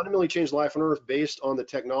we've fundamentally changed life on Earth based on the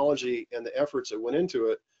technology and the efforts that went into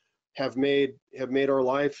it. Have made our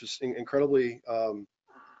lives incredibly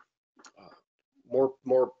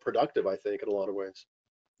more productive, I think, in a lot of ways.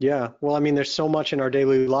 Yeah, well, I mean, there's so much in our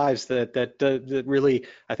daily lives that really,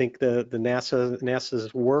 I think the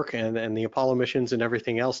NASA's work and the Apollo missions and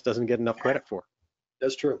everything else doesn't get enough credit for.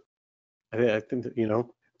 That's true. I think that, you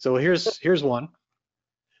know. So here's one.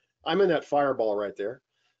 I'm in that fireball right there.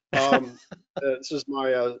 Um, this is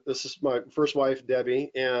my first wife,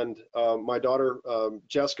 Debbie, and my daughter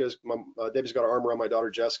Jessica's. Debbie's got her arm around my daughter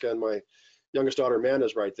Jessica, and my youngest daughter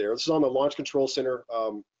Amanda's right there. This is on the Launch Control Center.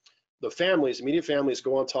 The immediate families,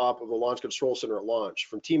 go on top of the Launch Control Center at launch.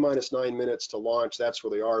 From T-minus 9 minutes to launch, that's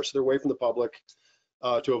where they are. So they're away from the public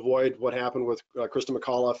to avoid what happened with Krista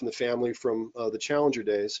McAuliffe and the family from the Challenger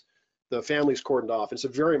days. The family's cordoned off. It's a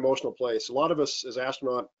very emotional place. A lot of us as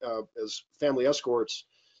astronaut, as family escorts,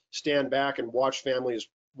 stand back and watch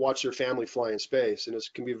their family fly in space, and it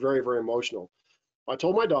can be very, very emotional. I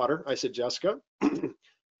told my daughter, I said, Jessica,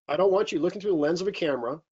 I don't want you looking through the lens of a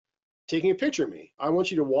camera taking a picture of me. I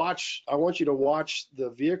want you to watch the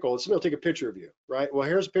vehicle. Somebody will take a picture of you, right? Well,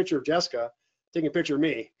 here's a picture of Jessica taking a picture of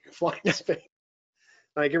me flying in space.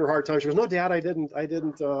 And I give her a hard time. She goes, "No, Dad, I didn't.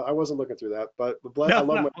 I wasn't looking through that. But I No, love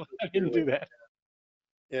no, my I didn't do that.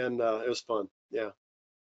 and it was fun. Yeah.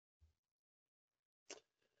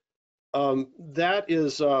 That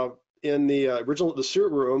is in the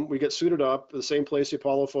suit room. We get suited up, the same place the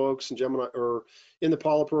Apollo folks and Gemini, or in the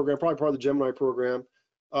Apollo program, probably part of the Gemini program.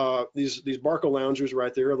 These Barco loungers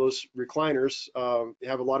right there, those recliners,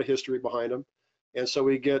 have a lot of history behind them. And so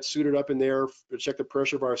we get suited up in there to check the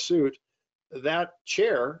pressure of our suit. That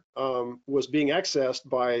chair was being accessed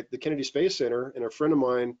by the Kennedy Space Center, and a friend of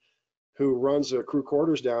mine who runs the crew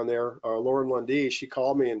quarters down there, Lauren Lundy, she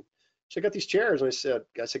called me and she got these chairs, and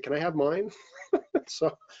I said, can I have mine?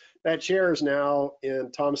 So that chair is now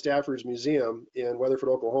in Tom Stafford's museum in Weatherford,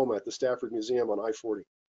 Oklahoma, at the Stafford Museum on I-40.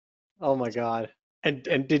 Oh my God. And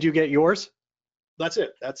did you get yours? That's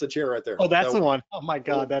it. That's the chair right there. Oh, that's the one. Oh my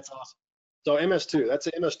God, that's awesome. So MS2, that's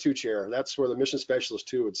an MS2 chair. That's where the mission specialist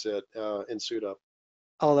 2 would sit and suit up.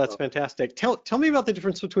 Oh, that's Uh, fantastic. Tell me about the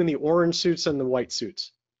difference between the orange suits and the white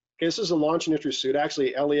suits. Okay, this is a launch and entry suit.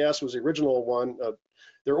 Actually, LES was the original one.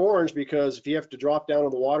 They're orange because if you have to drop down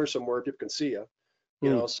in the water somewhere, people can see you.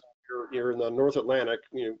 You Hmm. know, so you're in the North Atlantic.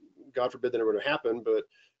 You know, God forbid that ever would happen, but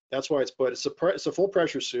that's why it's a full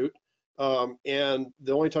pressure suit. And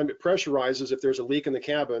the only time it pressurizes if there's a leak in the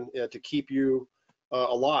cabin to keep you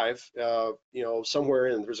alive. You know, somewhere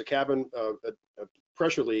in there's a cabin a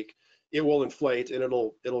pressure leak, it will inflate and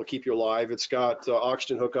it'll keep you alive. It's got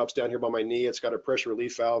oxygen hookups down here by my knee. It's got a pressure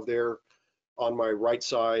relief valve there on my right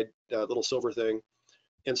side, little silver thing.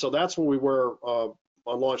 And so that's what we wear on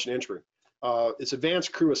launch and entry. It's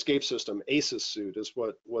Advanced Crew Escape System, ACES suit is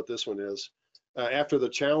what this one is. After the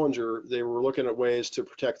Challenger, they were looking at ways to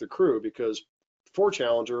protect the crew, because before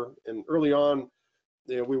Challenger and early on,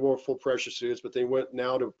 you know, we wore full pressure suits, but they went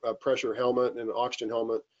now to a pressure helmet and an oxygen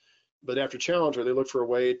helmet. But after Challenger, they looked for a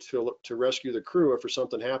way to rescue the crew. If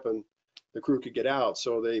something happened, the crew could get out.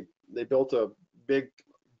 So they built a big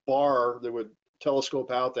bar that would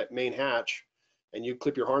telescope out that main hatch, and you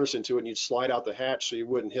clip your harness into it and you'd slide out the hatch so you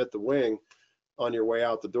wouldn't hit the wing on your way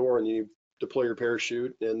out the door, and you deploy your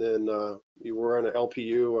parachute, and then you were on an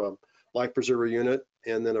LPU, life preserver unit,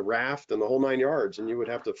 and then a raft and the whole 9 yards, and you would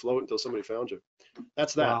have to float until somebody found you.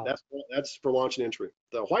 That's that. Wow. That's for launch and entry.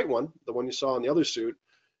 The white one, the one you saw in the other suit,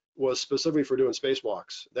 was specifically for doing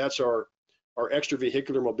spacewalks. That's our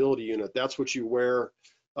extravehicular mobility unit. That's what you wear.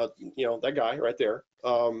 You know, that guy right there.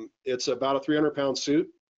 It's about a 300-pound suit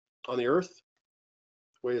on the Earth,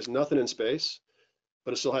 weighs nothing in space,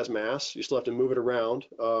 but it still has mass. You still have to move it around.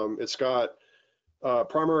 It's got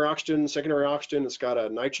primary oxygen, secondary oxygen. It's got a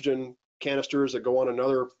nitrogen canisters that go on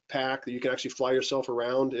another pack that you can actually fly yourself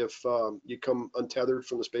around if you come untethered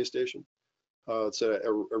from the space station. It's a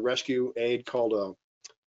rescue aid called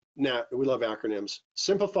we love acronyms.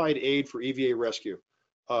 Simplified Aid for EVA Rescue,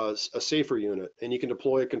 a safer unit, and you can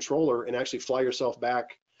deploy a controller and actually fly yourself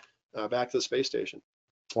back to the space station.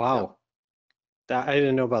 Wow. That I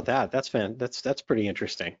didn't know about that. That's pretty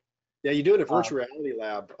interesting. Yeah, you do it in a Um, virtual reality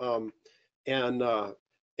lab, and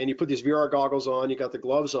and you put these VR goggles on, you got the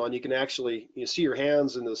gloves on, you can actually, you see your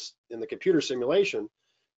hands in the computer simulation,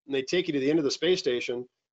 and they take you to the end of the space station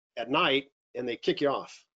at night, and they kick you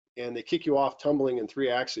off, tumbling in 3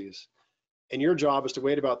 axes. And your job is to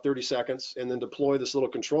wait about 30 seconds and then deploy this little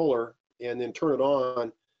controller and then turn it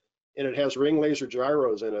on, and it has ring laser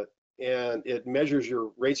gyros in it, and it measures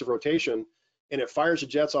your rates of rotation, and it fires the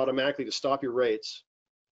jets automatically to stop your rates.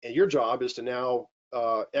 And your job is to now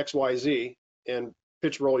XYZ and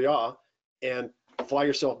pitch roll yaw and fly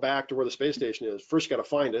yourself back to where the space station is. First, you got to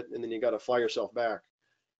find it, and then you got to fly yourself back.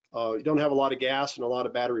 You don't have a lot of gas and a lot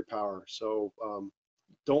of battery power, so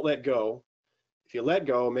don't let go. If you let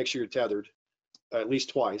go, make sure you're tethered at least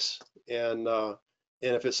twice. And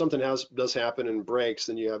if it's something does happen and breaks,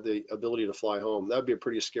 then you have the ability to fly home. That would be a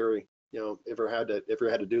pretty scary, if you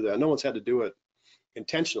had to do that. No one's had to do it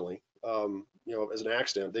intentionally, as an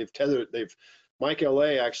accident. Mike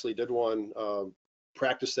LA actually did one,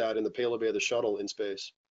 practice that in the payload bay of the shuttle in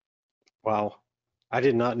space. Wow. I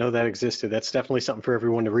did not know that existed. That's definitely something for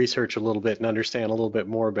everyone to research a little bit and understand a little bit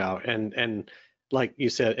more about. And like you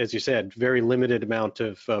said, as you said, very limited amount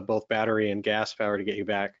of both battery and gas power to get you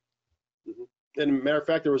back. Mm-hmm. And matter of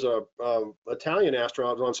fact, there was a Italian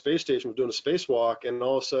astronaut who was on space station, was doing a spacewalk, and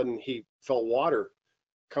all of a sudden he felt water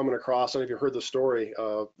coming across. I don't know if you heard the story.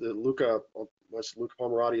 Luca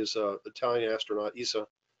Pomerati is an Italian astronaut, ESA,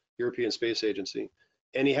 European Space Agency,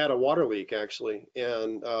 and he had a water leak actually,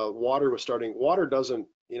 and water doesn't,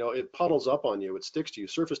 it puddles up on you, it sticks to you,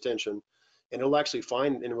 surface tension, and it'll actually got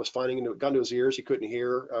into his ears, he couldn't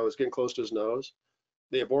hear, it was getting close to his nose.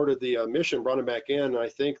 They aborted the mission, brought him back in, and I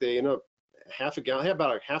think they ended up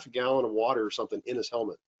about a half a gallon of water or something in his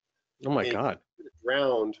helmet. Oh my God.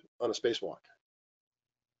 Drowned on a spacewalk.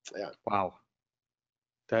 Yeah. Wow.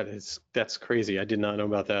 That's crazy. I did not know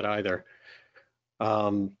about that either.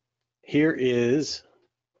 Here is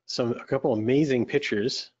a couple amazing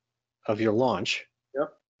pictures of your launch.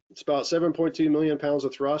 Yep. It's about 7.2 million pounds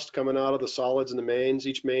of thrust coming out of the solids and the mains.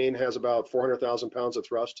 Each main has about 400,000 pounds of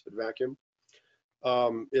thrust at vacuum.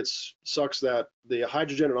 It sucks that the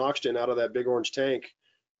hydrogen and oxygen out of that big orange tank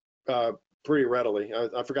pretty readily.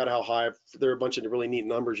 I forgot how high. There are a bunch of really neat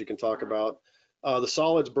numbers you can talk about. The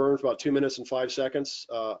solids burn for about 2 minutes and 5 seconds.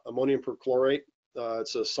 Ammonium perchlorate,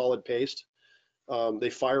 it's a solid paste. They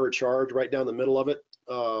fire a charge right down the middle of it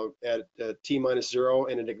at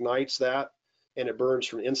T-0, and it ignites that, and it burns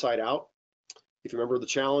from inside out. If you remember the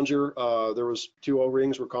Challenger, there was 2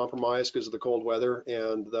 O-rings were compromised because of the cold weather,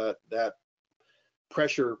 and that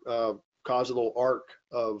pressure caused a little arc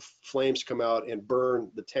of flames to come out and burn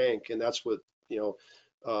the tank, and that's what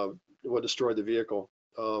what destroyed the vehicle.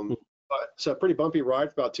 But it's a pretty bumpy ride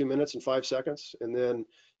for about 2 minutes and 5 seconds, and then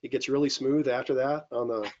it gets really smooth after that on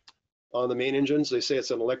the main engines. They say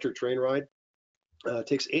it's an electric train ride. It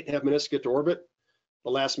takes 8.5 minutes to get to orbit.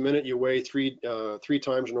 The last minute you weigh three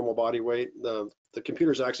times your normal body weight. The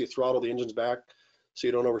computers actually throttle the engines back so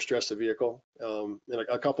you don't overstress the vehicle. And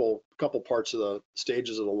a couple parts of the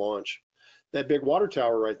stages of the launch. That big water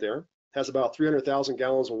tower right there has about 300,000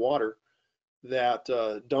 gallons of water that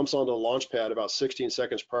dumps onto the launch pad about 16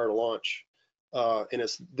 seconds prior to launch. And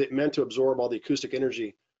it's meant to absorb all the acoustic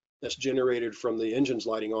energy that's generated from the engines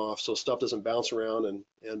lighting off, so stuff doesn't bounce around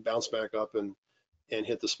and bounce back up and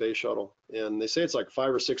hit the space shuttle. And they say it's like a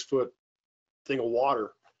 5 or 6 foot thing of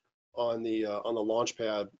water on the launch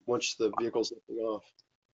pad once the vehicle's lifting off.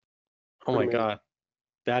 Oh my God,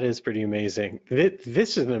 that is pretty amazing.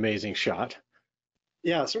 This is an amazing shot.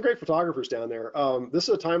 Yeah, some great photographers down there. This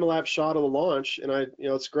is a time-lapse shot of the launch, and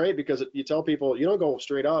it's great because you tell people you don't go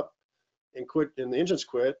straight up and quit, and the engines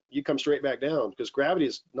quit. You come straight back down because gravity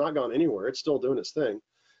has not gone anywhere; it's still doing its thing.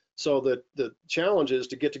 So the challenge is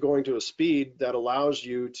to get to going to a speed that allows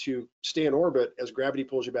you to stay in orbit as gravity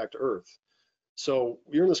pulls you back to Earth. So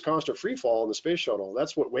you're in this constant free fall in the space shuttle.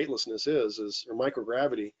 That's what weightlessness is or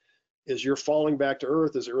microgravity. Is you're falling back to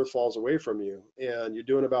Earth as the Earth falls away from you, and you're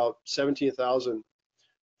doing about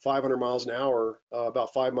 17,500 miles an hour,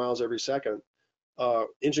 about 5 miles every second.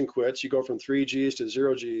 Engine quits, you go from 3 Gs to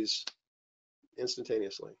 0 Gs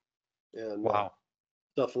instantaneously, and wow,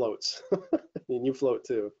 stuff floats, and you float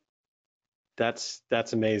too. That's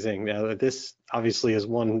amazing. Now this obviously is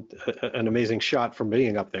an amazing shot from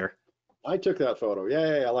being up there. I took that photo.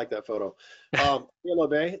 Yeah, I like that photo. Yellow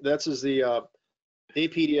Bay. This is the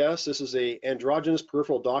APDS. This is a androgynous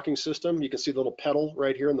peripheral docking system. You can see the little pedal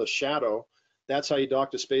right here in the shadow. That's how you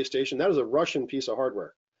dock to space station. That is a Russian piece of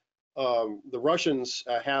hardware. The Russians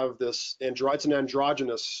have this, it's an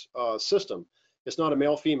androgynous system. It's not a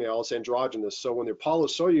male-female, it's androgynous. So when the Apollo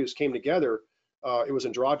Soyuz came together, it was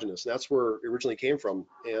androgynous. That's where it originally came from.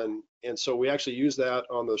 And so we actually used that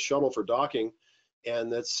on the shuttle for docking,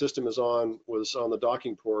 and that system was on the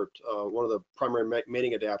docking port, one of the primary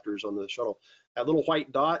mating adapters on the shuttle. That little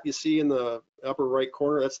white dot you see in the upper right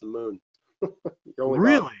corner, that's the moon.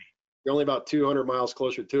 Really? You're only about 200 miles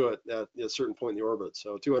closer to it at a certain point in the orbit.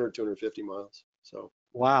 So 200, 250 miles. So.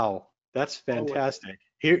 Wow, that's fantastic.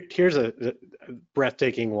 Here's a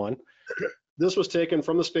breathtaking one. This was taken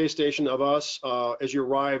from the space station of us. As you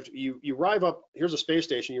arrived, you arrive up, here's a space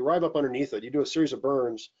station, you arrive up underneath it, you do a series of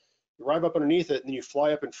burns, you arrive up underneath it, and then you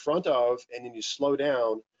fly up in front of, and then you slow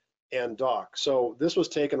down and dock. So this was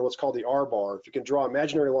taken what's called the R bar. If you can draw an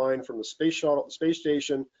imaginary line from the space shuttle, space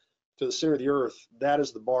station to the center of the Earth, that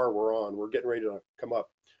is the bar we're on. We're getting ready to come up.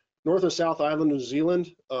 North and South Island, New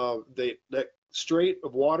Zealand, that strait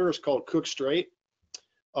of water is called Cook Strait.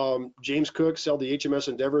 James Cook sailed the HMS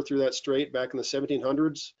Endeavour through that strait back in the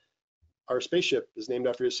 1700s. Our spaceship is named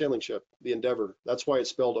after his sailing ship, the Endeavour. That's why it's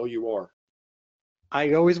spelled O-U-R.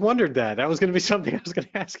 I always wondered that. That was going to be something I was going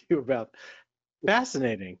to ask you about.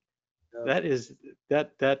 Fascinating. That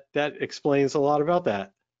explains a lot about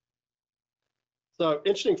that. So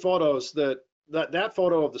interesting photos. That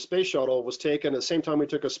photo of the space shuttle was taken at the same time we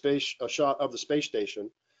took a shot of the space station.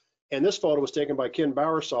 And this photo was taken by Ken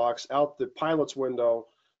Bowersox out the pilot's window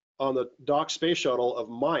on the docked space shuttle of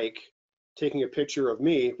Mike taking a picture of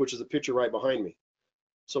me, which is the picture right behind me.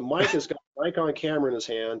 So Mike has got Mike on camera in his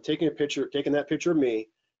hand, taking that picture of me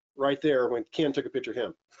right there when Ken took a picture of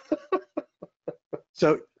him.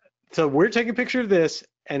 So we're taking a picture of this,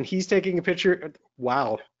 and he's taking a picture.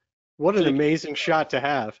 Wow, what an amazing shot to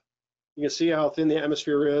have. You can see how thin the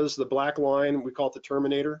atmosphere is. The black line, we call it the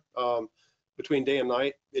Terminator, between day and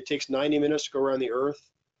night. It takes 90 minutes to go around the Earth.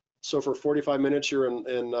 So for 45 minutes, you're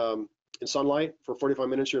in sunlight. For 45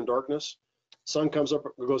 minutes, you're in darkness. Sun comes up,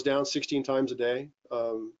 goes down 16 times a day.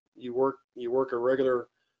 You work a regular,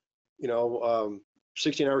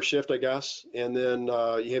 16-hour shift, I guess, and then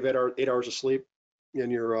you have 8 hours of sleep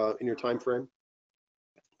in your time frame.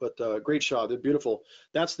 But great shot. They're beautiful.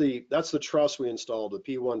 That's the truss we installed, the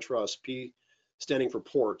P1 truss. P standing for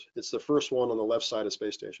port. It's the first one on the left side of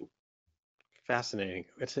space station. Fascinating.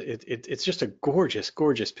 It's just a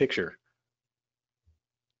gorgeous picture.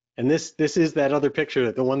 And this is that other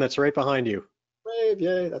picture, the one that's right behind you. Wave,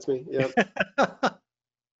 yay, that's me. Yeah.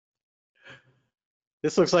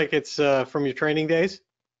 This looks like it's from your training days.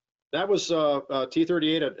 That was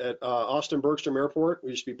T-38 at Austin Bergstrom Airport.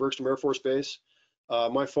 We used to be Bergstrom Air Force Base.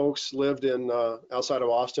 My folks lived in outside of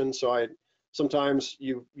Austin, so sometimes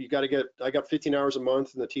I got 15 hours a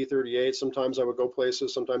month in the T-38. Sometimes I would go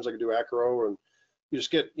places, sometimes I could do acro, and you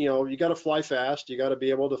just get, you got to fly fast. You got to be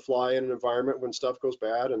able to fly in an environment when stuff goes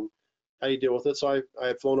bad and how you deal with it. So I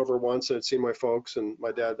had flown over once and had seen my folks and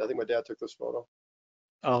my dad. I think my dad took this photo.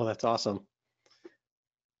 Oh, that's awesome.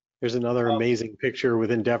 There's another amazing picture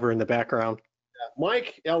with Endeavour in the background. Yeah.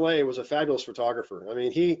 Mike L.A. was a fabulous photographer. I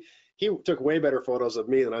mean, he took way better photos of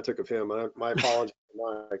me than I took of him. My apologies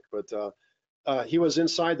to Mike, but he was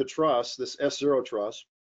inside the truss, this S0 truss.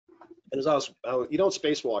 And as I was, you don't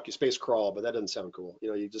spacewalk, you space crawl, but that doesn't sound cool.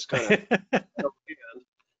 You just kind of.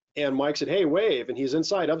 And Mike said, "Hey, wave," and he's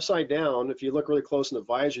inside, upside down. If you look really close in the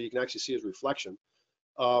visor, you can actually see his reflection.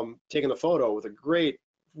 Taking a photo with a great,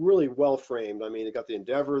 really well framed. I mean, you got the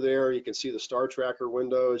Endeavour there. You can see the star tracker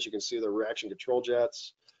windows. You can see the reaction control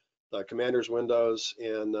jets, the commander's windows,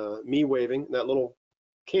 and me waving. That little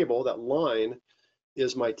cable, that line,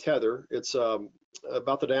 is my tether. It's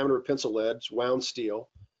about the diameter of pencil lead. It's wound steel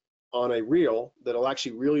on a reel that'll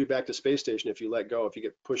actually reel you back to space station if you let go. If you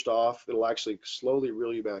get pushed off, it'll actually slowly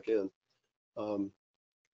reel you back in.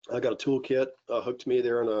 I got a toolkit hooked to me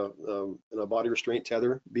there in a body restraint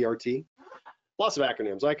tether, BRT. Lots of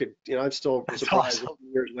acronyms. I could, I'm still surprised. Awesome.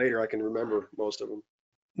 Years later, I can remember most of them.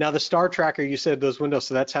 Now the star tracker, you said those windows,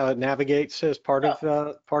 so that's how it navigates as part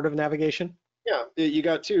of navigation. Yeah, you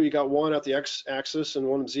got two. You got one at the x-axis and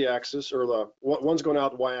one z-axis, or one's going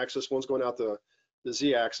out the y-axis, one's going out the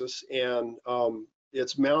z-axis, and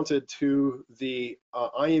it's mounted to the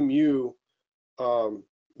IMU,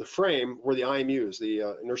 the frame where the IMUs,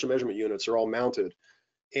 the inertial measurement units, are all mounted,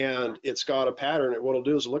 and it's got a pattern. And what it'll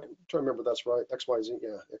do is look. I'm trying to remember if that's right. X, Y, Z.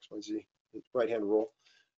 Yeah, X, Y, Z. Right-hand roll.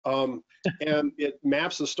 And it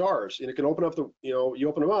maps the stars, and it can open up you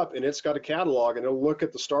open them up, and it's got a catalog, and it'll look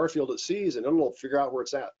at the star field it sees, and it'll figure out where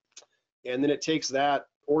it's at. And then it takes that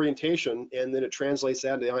orientation, and then it translates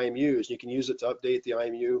that into the IMUs. You can use it to update the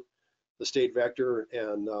IMU, the state vector,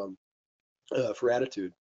 and for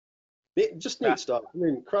attitude. Just neat stuff. I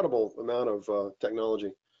mean, incredible amount of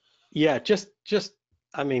technology. Yeah, just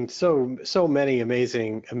I mean, so many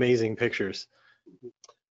amazing pictures.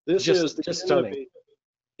 This is the just end of stunning.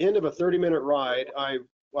 end of a 30-minute ride. I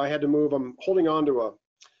had to move. I'm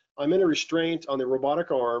in a restraint on the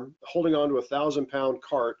robotic arm, holding on to a 1,000-pound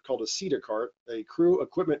cart called a CETA cart, a crew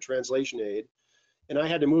equipment translation aid, and I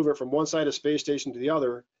had to move it from one side of space station to the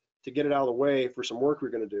other to get it out of the way for some work we're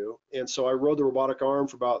going to do. And so I rode the robotic arm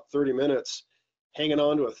for about 30 minutes, hanging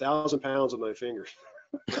on to 1,000 pounds with my fingers.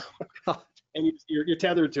 And you're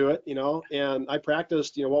tethered to it, and I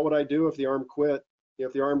practiced, what would I do if the arm quit,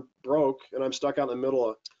 if the arm broke and I'm stuck out in the middle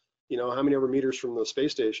of, how many ever meters from the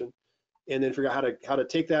space station, and then figure out how to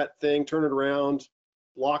take that thing, turn it around,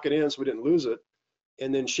 lock it in so we didn't lose it,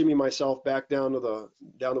 and then shimmy myself back down the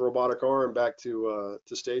robotic arm back to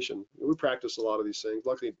station. We practiced a lot of these things.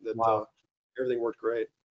 Luckily that Wow. everything worked great.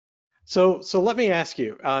 So let me ask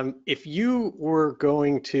you, if you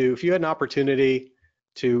had an opportunity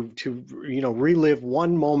to relive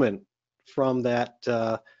one moment from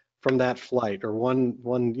that flight, or one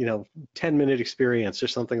 10-minute experience or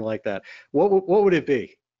something like that, what would it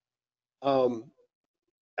be?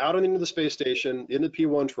 Out and into the space station, in the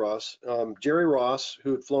P1 truss, Jerry Ross,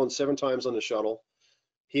 who had flown 7 times on the shuttle,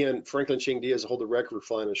 he and Franklin Ching Diaz hold the record for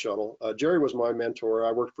flying the shuttle. Jerry was my mentor.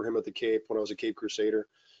 I worked for him at the Cape when I was a Cape Crusader.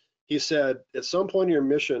 He said, at some point in your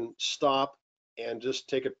mission, stop and just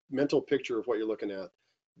take a mental picture of what you're looking at.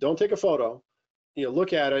 Don't take a photo.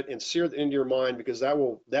 Look at it and sear it into your mind, because that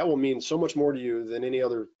will mean so much more to you than any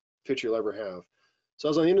other picture you'll ever have. So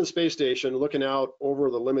I was on the end of the space station, looking out over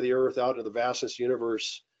the limb of the Earth, out into the vastness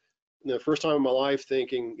universe. The first time in my life,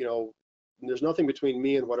 thinking, there's nothing between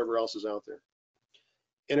me and whatever else is out there.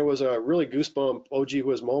 And it was a really goosebump, oh gee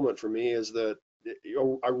whiz moment for me, is that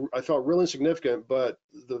I felt really insignificant, but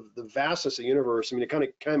the vastness of the universe, I mean,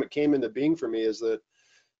 it kind of came into being for me, is that,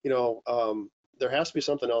 there has to be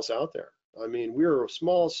something else out there. I mean, we're a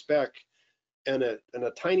small speck in a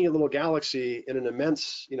tiny little galaxy in an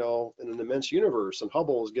immense, universe, and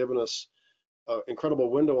Hubble has given us an incredible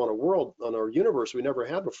window on a world, on our universe we never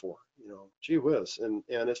had before. Gee whiz, and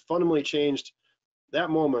it's fundamentally changed that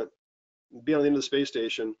moment. Being on the end of the space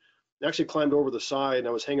station, I actually climbed over the side, and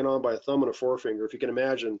I was hanging on by a thumb and a forefinger. If you can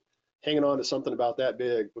imagine hanging on to something about that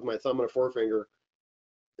big with my thumb and a forefinger,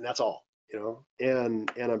 and that's all, and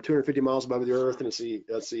I'm 250 miles above the Earth, and it's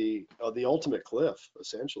the ultimate cliff,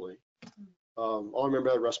 essentially. I'll remember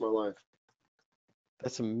that the rest of my life.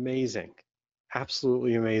 That's amazing.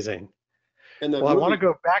 Absolutely amazing. And Well, I want to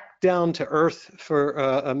go back down to Earth for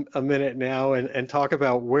a minute now, and talk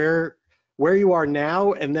about where you are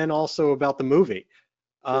now, and then also about the movie.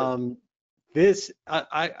 Sure.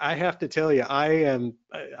 I have to tell you,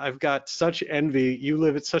 I've got such envy. You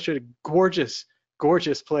live at such a gorgeous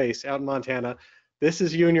place out in Montana. This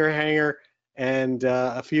is you and your hangar, and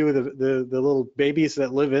a few of the little babies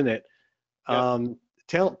that live in it. Yeah.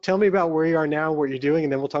 Tell me about where you are now, what you're doing,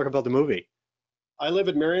 and then we'll talk about the movie. I live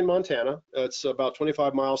in Marion, Montana. It's about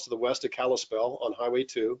 25 miles to the west of Kalispell on Highway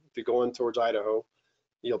 2. If you're going towards Idaho,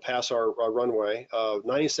 you'll pass our runway.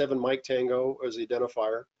 97 Mike Tango is the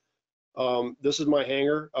identifier. This is my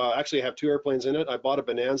hangar. Actually, I have 2 airplanes in it. I bought a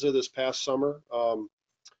Bonanza this past summer,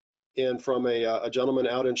 and from a gentleman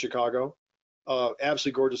out in Chicago.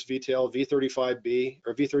 Absolutely gorgeous V-tail, V35B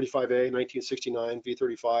or V35A, 1969,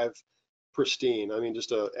 V35, pristine. I mean,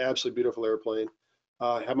 just a absolutely beautiful airplane.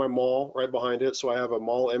 I have my Maul right behind it, so I have a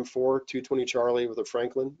Maul M4 220 Charlie with a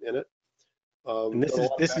Franklin in it. And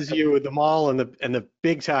this is you with the Maul and the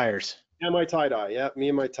big tires. And my tie-dye. Yeah, me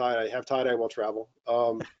and my tie-dye. I have tie-dye while travel.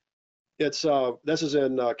 This is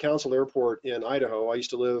in Council Airport in Idaho. I used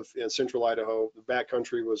to live in central Idaho. The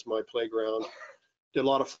backcountry was my playground. Did a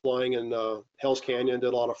lot of flying in Hell's Canyon.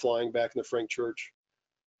 Did a lot of flying back in the Frank Church.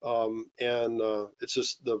 It's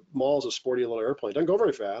just, the Maul's a sporty little airplane. Doesn't go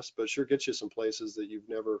very fast, but sure gets you some places that you've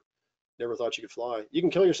never thought you could fly. You can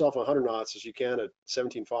kill yourself 100 knots as you can at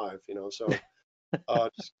 17.5. So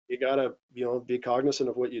just, you gotta be cognizant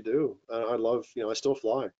of what you do. I love, I still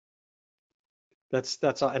fly.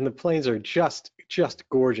 That's all, and the planes are just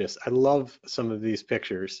gorgeous. I love some of these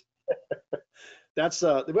pictures. That's we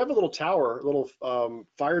have a little tower, a little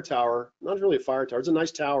fire tower. Not really a fire tower. It's a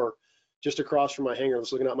nice tower just across from my hangar.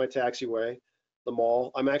 That's looking out my taxiway, the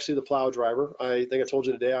Mall. I'm actually the plow driver. I think I told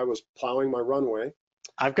you today I was plowing my runway.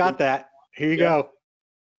 I've got that. Here you Yeah. go.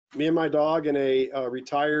 Me and my dog in a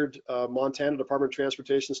retired Montana Department of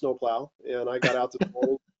Transportation snowplow, and I got out this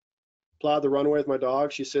morning, plowed the runway with my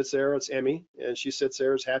dog. She sits there. It's Emmy, and she sits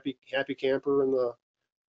there as happy camper in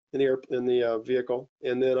the vehicle.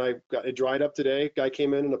 And then it dried up today. Guy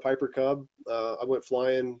came in a Piper Cub. I went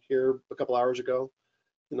flying here a couple hours ago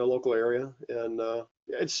in the local area, and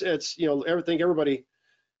it's everybody.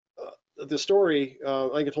 the story, I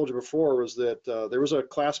think I told you before, was that there was a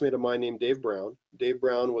classmate of mine named Dave Brown. Dave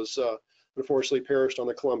Brown was unfortunately perished on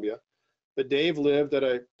the Columbia. But Dave lived at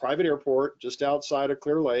a private airport just outside of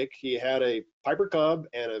Clear Lake. He had a Piper Cub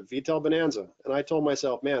and a VTOL Bonanza. And I told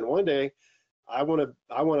myself, man, one day I want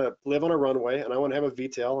to live on a runway, and I want to have a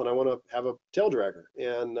VTOL, and I want to have a tail dragger,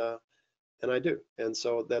 and I do. And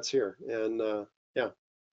so that's here. And yeah.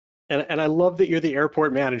 And I love that you're the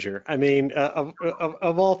airport manager. I mean,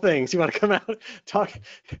 of all things, you want to come out, talk,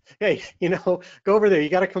 hey, go over there. You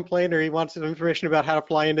got a complaint or you want some information about how to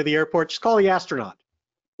fly into the airport, just call the astronaut.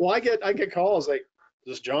 Well, I get calls like,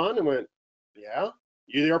 "Is this John?" And went, "Yeah."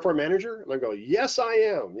 "You the airport manager?" And I go, "Yes, I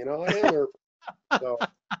am. I am." So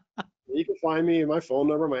you can find me, my phone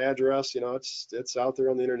number, my address. It's out there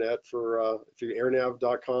on the internet for if you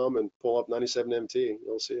airnav.com and pull up 97MT,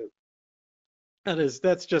 you'll see it.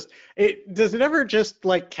 That's just it. Does it ever just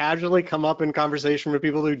like casually come up in conversation with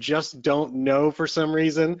people who just don't know for some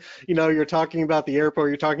reason? You're talking about the airport,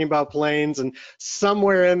 you're talking about planes, and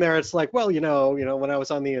somewhere in there it's like, well, when I was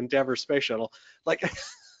on the Endeavour space shuttle, like,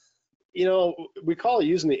 we call it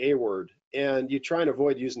using the A word, and you try and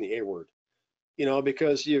avoid using the A word,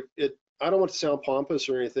 because I don't want to sound pompous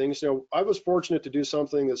or anything. So I was fortunate to do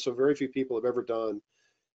something that so very few people have ever done,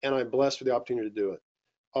 and I'm blessed for the opportunity to do it.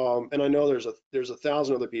 And I know there's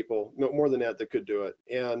 1,000 other people, no more than that could do it.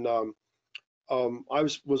 And I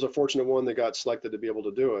was a fortunate one that got selected to be able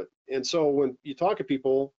to do it. And so when you talk to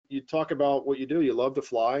people, you talk about what you do. You love to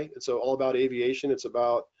fly. It's all about aviation. It's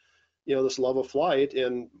about this love of flight.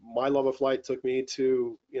 And my love of flight took me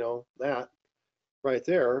to that right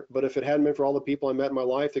there. But if it hadn't been for all the people I met in my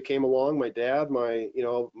life that came along, my dad, my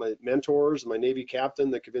mentors, my Navy captain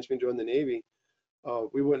that convinced me to join the Navy,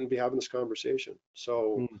 we wouldn't be having this conversation.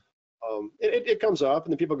 So it comes up,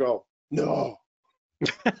 and then people go, "No."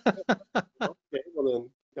 Okay, well then,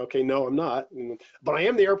 okay, no, I'm not. But I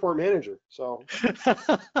am the airport manager. So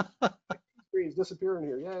screens disappearing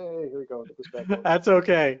here. Yay! Here we go. Get this back on. That's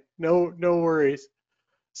okay. No worries.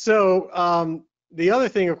 So the other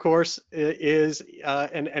thing, of course, is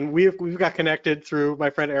and we've got connected through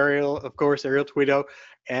my friend Ariel, of course, Ariel Tweto,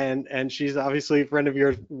 and she's obviously a friend of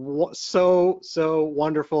yours. So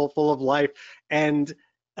wonderful, full of life, and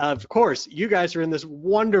of course, you guys are in this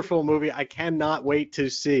wonderful movie. I cannot wait to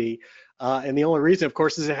see. And the only reason, of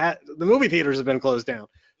course, is the movie theaters have been closed down,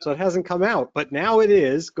 so it hasn't come out. But now it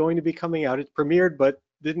is going to be coming out. It's premiered, but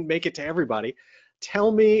didn't make it to everybody.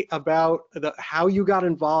 Tell me about how you got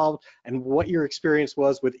involved and what your experience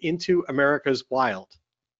was with Into America's Wild.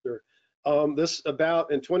 Sure. This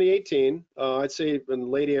about in 2018, I'd say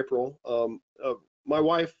in late April. My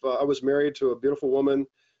wife, I was married to a beautiful woman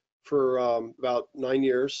for about 9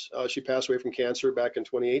 years. She passed away from cancer back in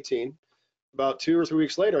 2018. About 2 or 3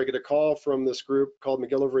 weeks later, I get a call from this group called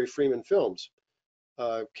McGillivray Freeman Films.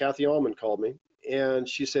 Kathy Allman called me, and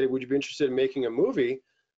she said, "Would you be interested in making a movie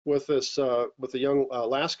with this with a young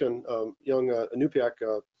Alaskan, young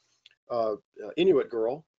Inupiaq Inuit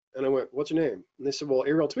girl?" And I went, "What's her name?" And they said, "Well,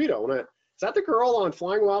 Ariel Tweto." And I, "Is that the girl on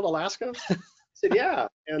Flying Wild Alaska?" I said, "Yeah."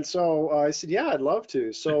 And so I said, "Yeah, I'd love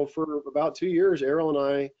to." So for about 2 years, Ariel and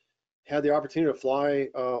I had the opportunity to fly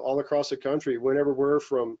all across the country, went everywhere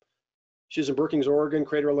from, she was in Brookings, Oregon,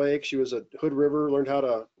 Crater Lake. She was at Hood River, learned how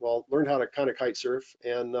to kind of kite surf,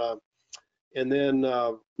 and then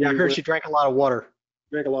yeah, I heard she drank a lot of water.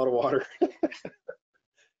 Drank a lot of water.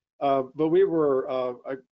 But we were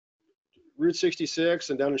Route 66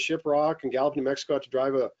 and down in Shiprock and Gallup, New Mexico, to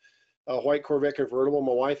drive a white Corvette convertible.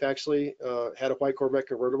 My wife actually had a white Corvette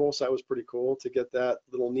convertible, so that was pretty cool to get that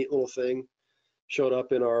neat little thing showed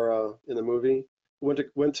up in our in the movie.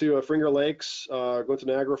 Went to Finger Lakes, went to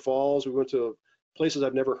Niagara Falls. We went to places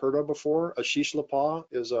I've never heard of before. Ashishlapa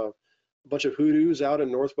is a bunch of hoodoos out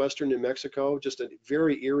in northwestern New Mexico. Just a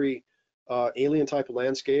very eerie alien type of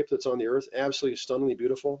landscape that's on the earth. Absolutely stunningly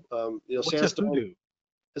beautiful. What's sandstone. a hoodoo?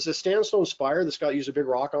 It's a sandstone spire that's got used a big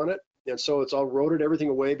rock on it, and so it's all eroded everything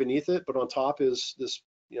away beneath it. But on top is this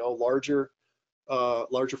larger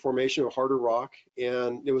formation of harder rock,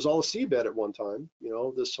 and it was all a seabed at one time.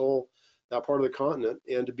 That part of the continent,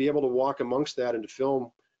 and to be able to walk amongst that and to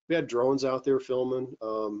film, we had drones out there filming.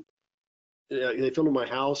 They filmed in my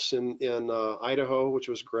house in Idaho, which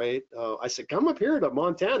was great. I said, "Come up here to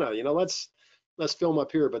Montana, let's film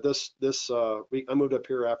up here." But I moved up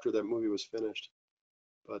here after that movie was finished.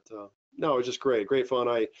 But no, it was just great fun.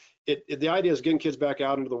 The idea is getting kids back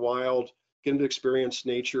out into the wild, getting to experience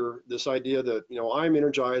nature. This idea that I'm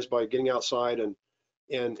energized by getting outside and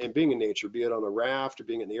being in nature, be it on a raft or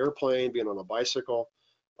being in the airplane, being on a bicycle.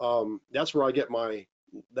 That's where I get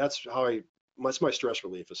that's my stress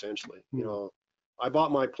relief, essentially. I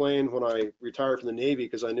bought my plane when I retired from the Navy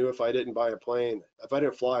because I knew if I didn't buy a plane, if I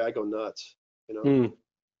didn't fly, I'd go nuts, you know. Mm.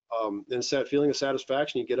 And that feeling of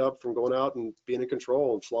satisfaction you get up from going out and being in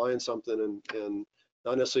control and flying something and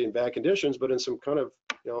not necessarily in bad conditions, but in some kind of,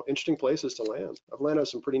 you know, interesting places to land. I've landed on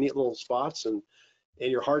some pretty neat little spots, and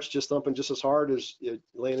your heart's just thumping just as hard as you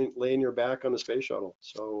laying your back on the space shuttle.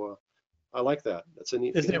 So I like that. That's a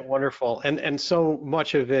neat Isn't feeling. it wonderful? And so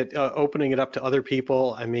much of it, opening it up to other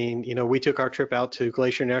people. I mean, you know, we took our trip out to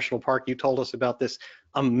Glacier National Park. You told us about this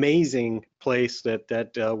amazing place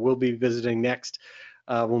that we'll be visiting next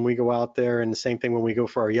when we go out there, and the same thing when we go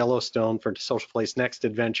for our Yellowstone for Social Place next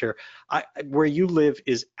adventure. Where you live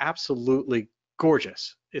is absolutely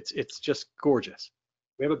gorgeous. It's just gorgeous.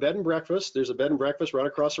 We have a bed and breakfast. There's a bed and breakfast right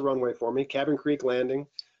across the runway for me. Cabin Creek Landing.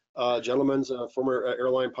 Gentleman's a former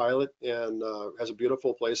airline pilot and has a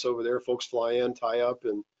beautiful place over there. Folks fly in, tie up,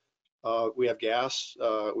 and we have gas.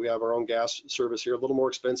 We have our own gas service here. A little more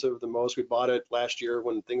expensive than most. We bought it last year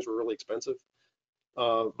when things were really expensive,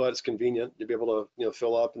 but it's convenient to be able to, you know,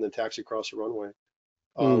 fill up and then taxi across the runway.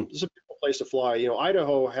 Mm. It's a beautiful place to fly. You know,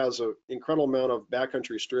 Idaho has an incredible amount of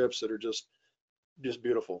backcountry strips that are just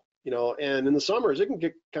beautiful, you know. And in the summers it can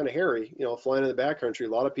get kind of hairy, you know, flying in the backcountry.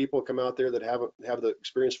 A lot of people come out there that haven't have the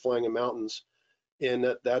experience flying in mountains, and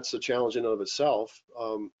that's a challenge in and of itself.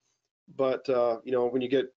 But you know, when you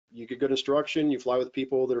get good instruction, you fly with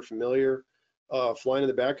people that are familiar. Flying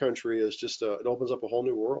in the backcountry is just it opens up a whole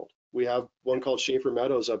new world. We have one called Schaefer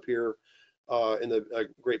Meadows up here in the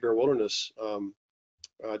Great Bear Wilderness,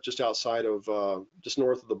 just outside of just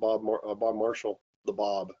north of the Bob Marshall, the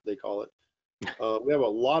Bob they call it. We have a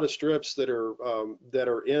lot of strips that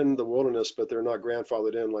are in the wilderness, but they're not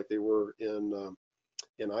grandfathered in like they were in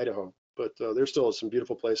Idaho. But there's still some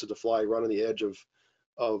beautiful places to fly right on the edge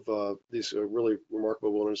of these really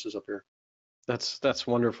remarkable wildernesses up here. That's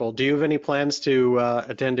wonderful. Do you have any plans to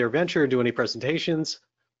attend AirVenture, do any presentations?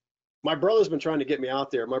 My brother's been trying to get me out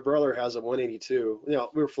there. My brother has a 182. You know,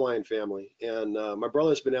 we're flying family, and my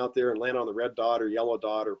brother's been out there and landed on the red dot or yellow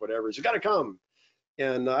dot or whatever. He's got to come.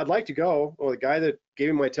 And I'd like to go. Well, the guy that gave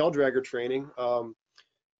me my tail dragger training,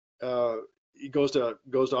 he goes to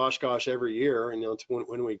Oshkosh every year, and, you know,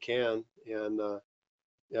 when we can. And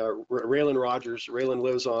Raylan Rogers, Raylan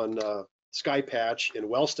lives on Sky Patch in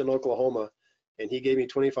Wellston, Oklahoma, and he gave me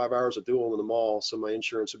 25 hours of dual in the mall, so my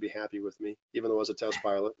insurance would be happy with me, even though I was a test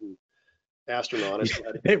pilot and astronaut. I still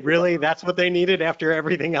had to Really, that's what they needed after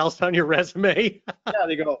everything else on your resume? yeah,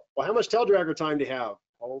 they go, well, how much tail dragger time do you have?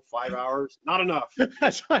 Oh, 5 hours. Not enough.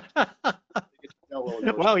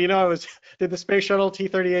 Well, you know, did the Space Shuttle,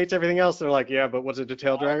 T-38s, everything else. They're like, yeah, but was it a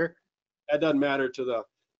tail dragger? That doesn't matter to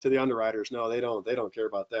the underwriters. No, they don't care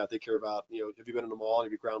about that. They care about, you know, have you been in the mall?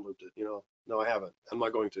 Have you ground looped it? You know, no, I haven't. I'm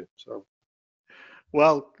not going to. So.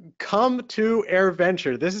 Well, come to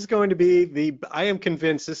AirVenture. This is going to be I am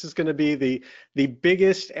convinced this is going to be the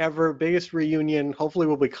biggest reunion. Hopefully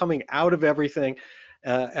we'll be coming out of everything,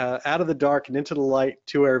 out of the dark and into the light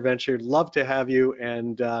to AirVenture. Love to have you,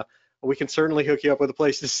 and we can certainly hook you up with a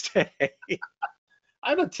place to stay.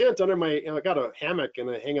 I have a tent under my, you know, I got a hammock and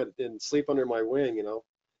I hang it and sleep under my wing, you know.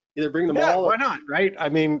 Either bring them all. Why not, right? I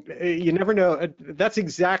mean, you never know.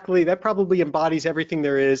 That probably embodies everything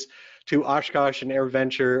there is to Oshkosh and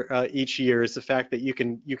AirVenture each year, is the fact that you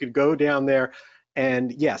could go down there,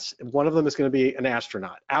 and yes, one of them is going to be an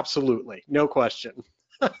astronaut. Absolutely, no question.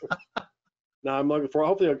 Now I'm looking for.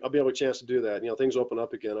 Hopefully, I'll be able to chance to do that. You know, things open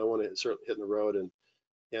up again. I want to start hitting the road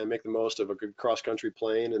and make the most of a good cross-country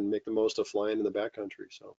plane and make the most of flying in the backcountry.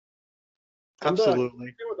 So, absolutely.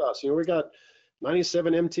 Come with us. You know, we got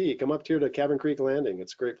 97 MT. Come up here to Cabin Creek Landing.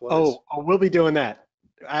 It's a great place. Oh, we'll be doing that.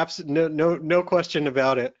 Absolutely, no question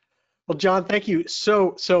about it. Well, John, thank you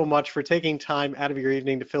so much for taking time out of your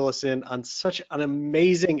evening to fill us in on such an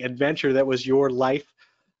amazing adventure that was your life,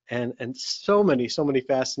 and so many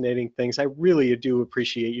fascinating things. I really do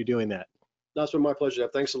appreciate you doing that. That's been my pleasure,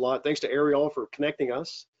 Jeff. Thanks a lot. Thanks to Ariel for connecting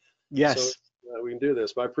us. Yes. So we can do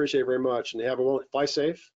this, but I appreciate it very much. And fly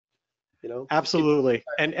safe. You know, absolutely.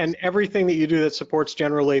 And everything that you do that supports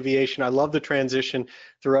general aviation. I love the transition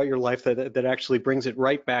throughout your life that actually brings it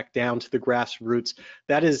right back down to the grassroots.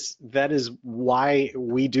 That is why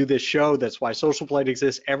we do this show. That's why SocialFlight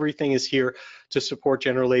exists. Everything is here to support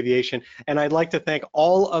general aviation. And I'd like to thank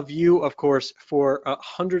all of you, of course, for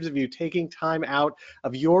hundreds of you taking time out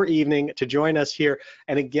of your evening to join us here.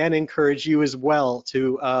 And again, encourage you as well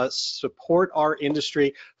to support our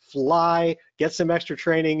industry. Fly, get some extra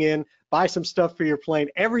training in, buy some stuff for your plane,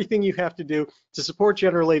 everything you have to do to support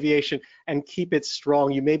general aviation and keep it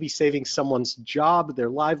strong. You may be saving someone's job, their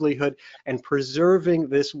livelihood, and preserving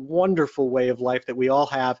this wonderful way of life that we all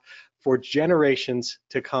have for generations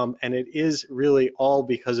to come, and it is really all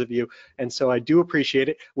because of you. And so I do appreciate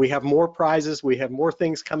it. We have more prizes, we have more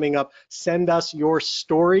things coming up. Send us your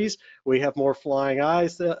stories. We have more flying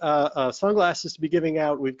eyes, sunglasses to be giving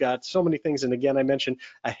out. We've got so many things, and again, I mentioned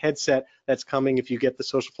a headset that's coming if you get the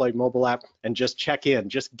SocialFlight mobile app, and just check in.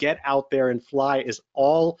 Just get out there and fly is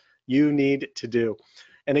all you need to do.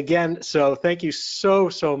 And again, so thank you so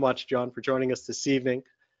much, John, for joining us this evening,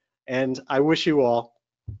 and I wish you all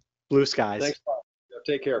blue skies. Thanks.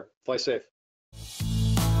 Take care. Fly safe.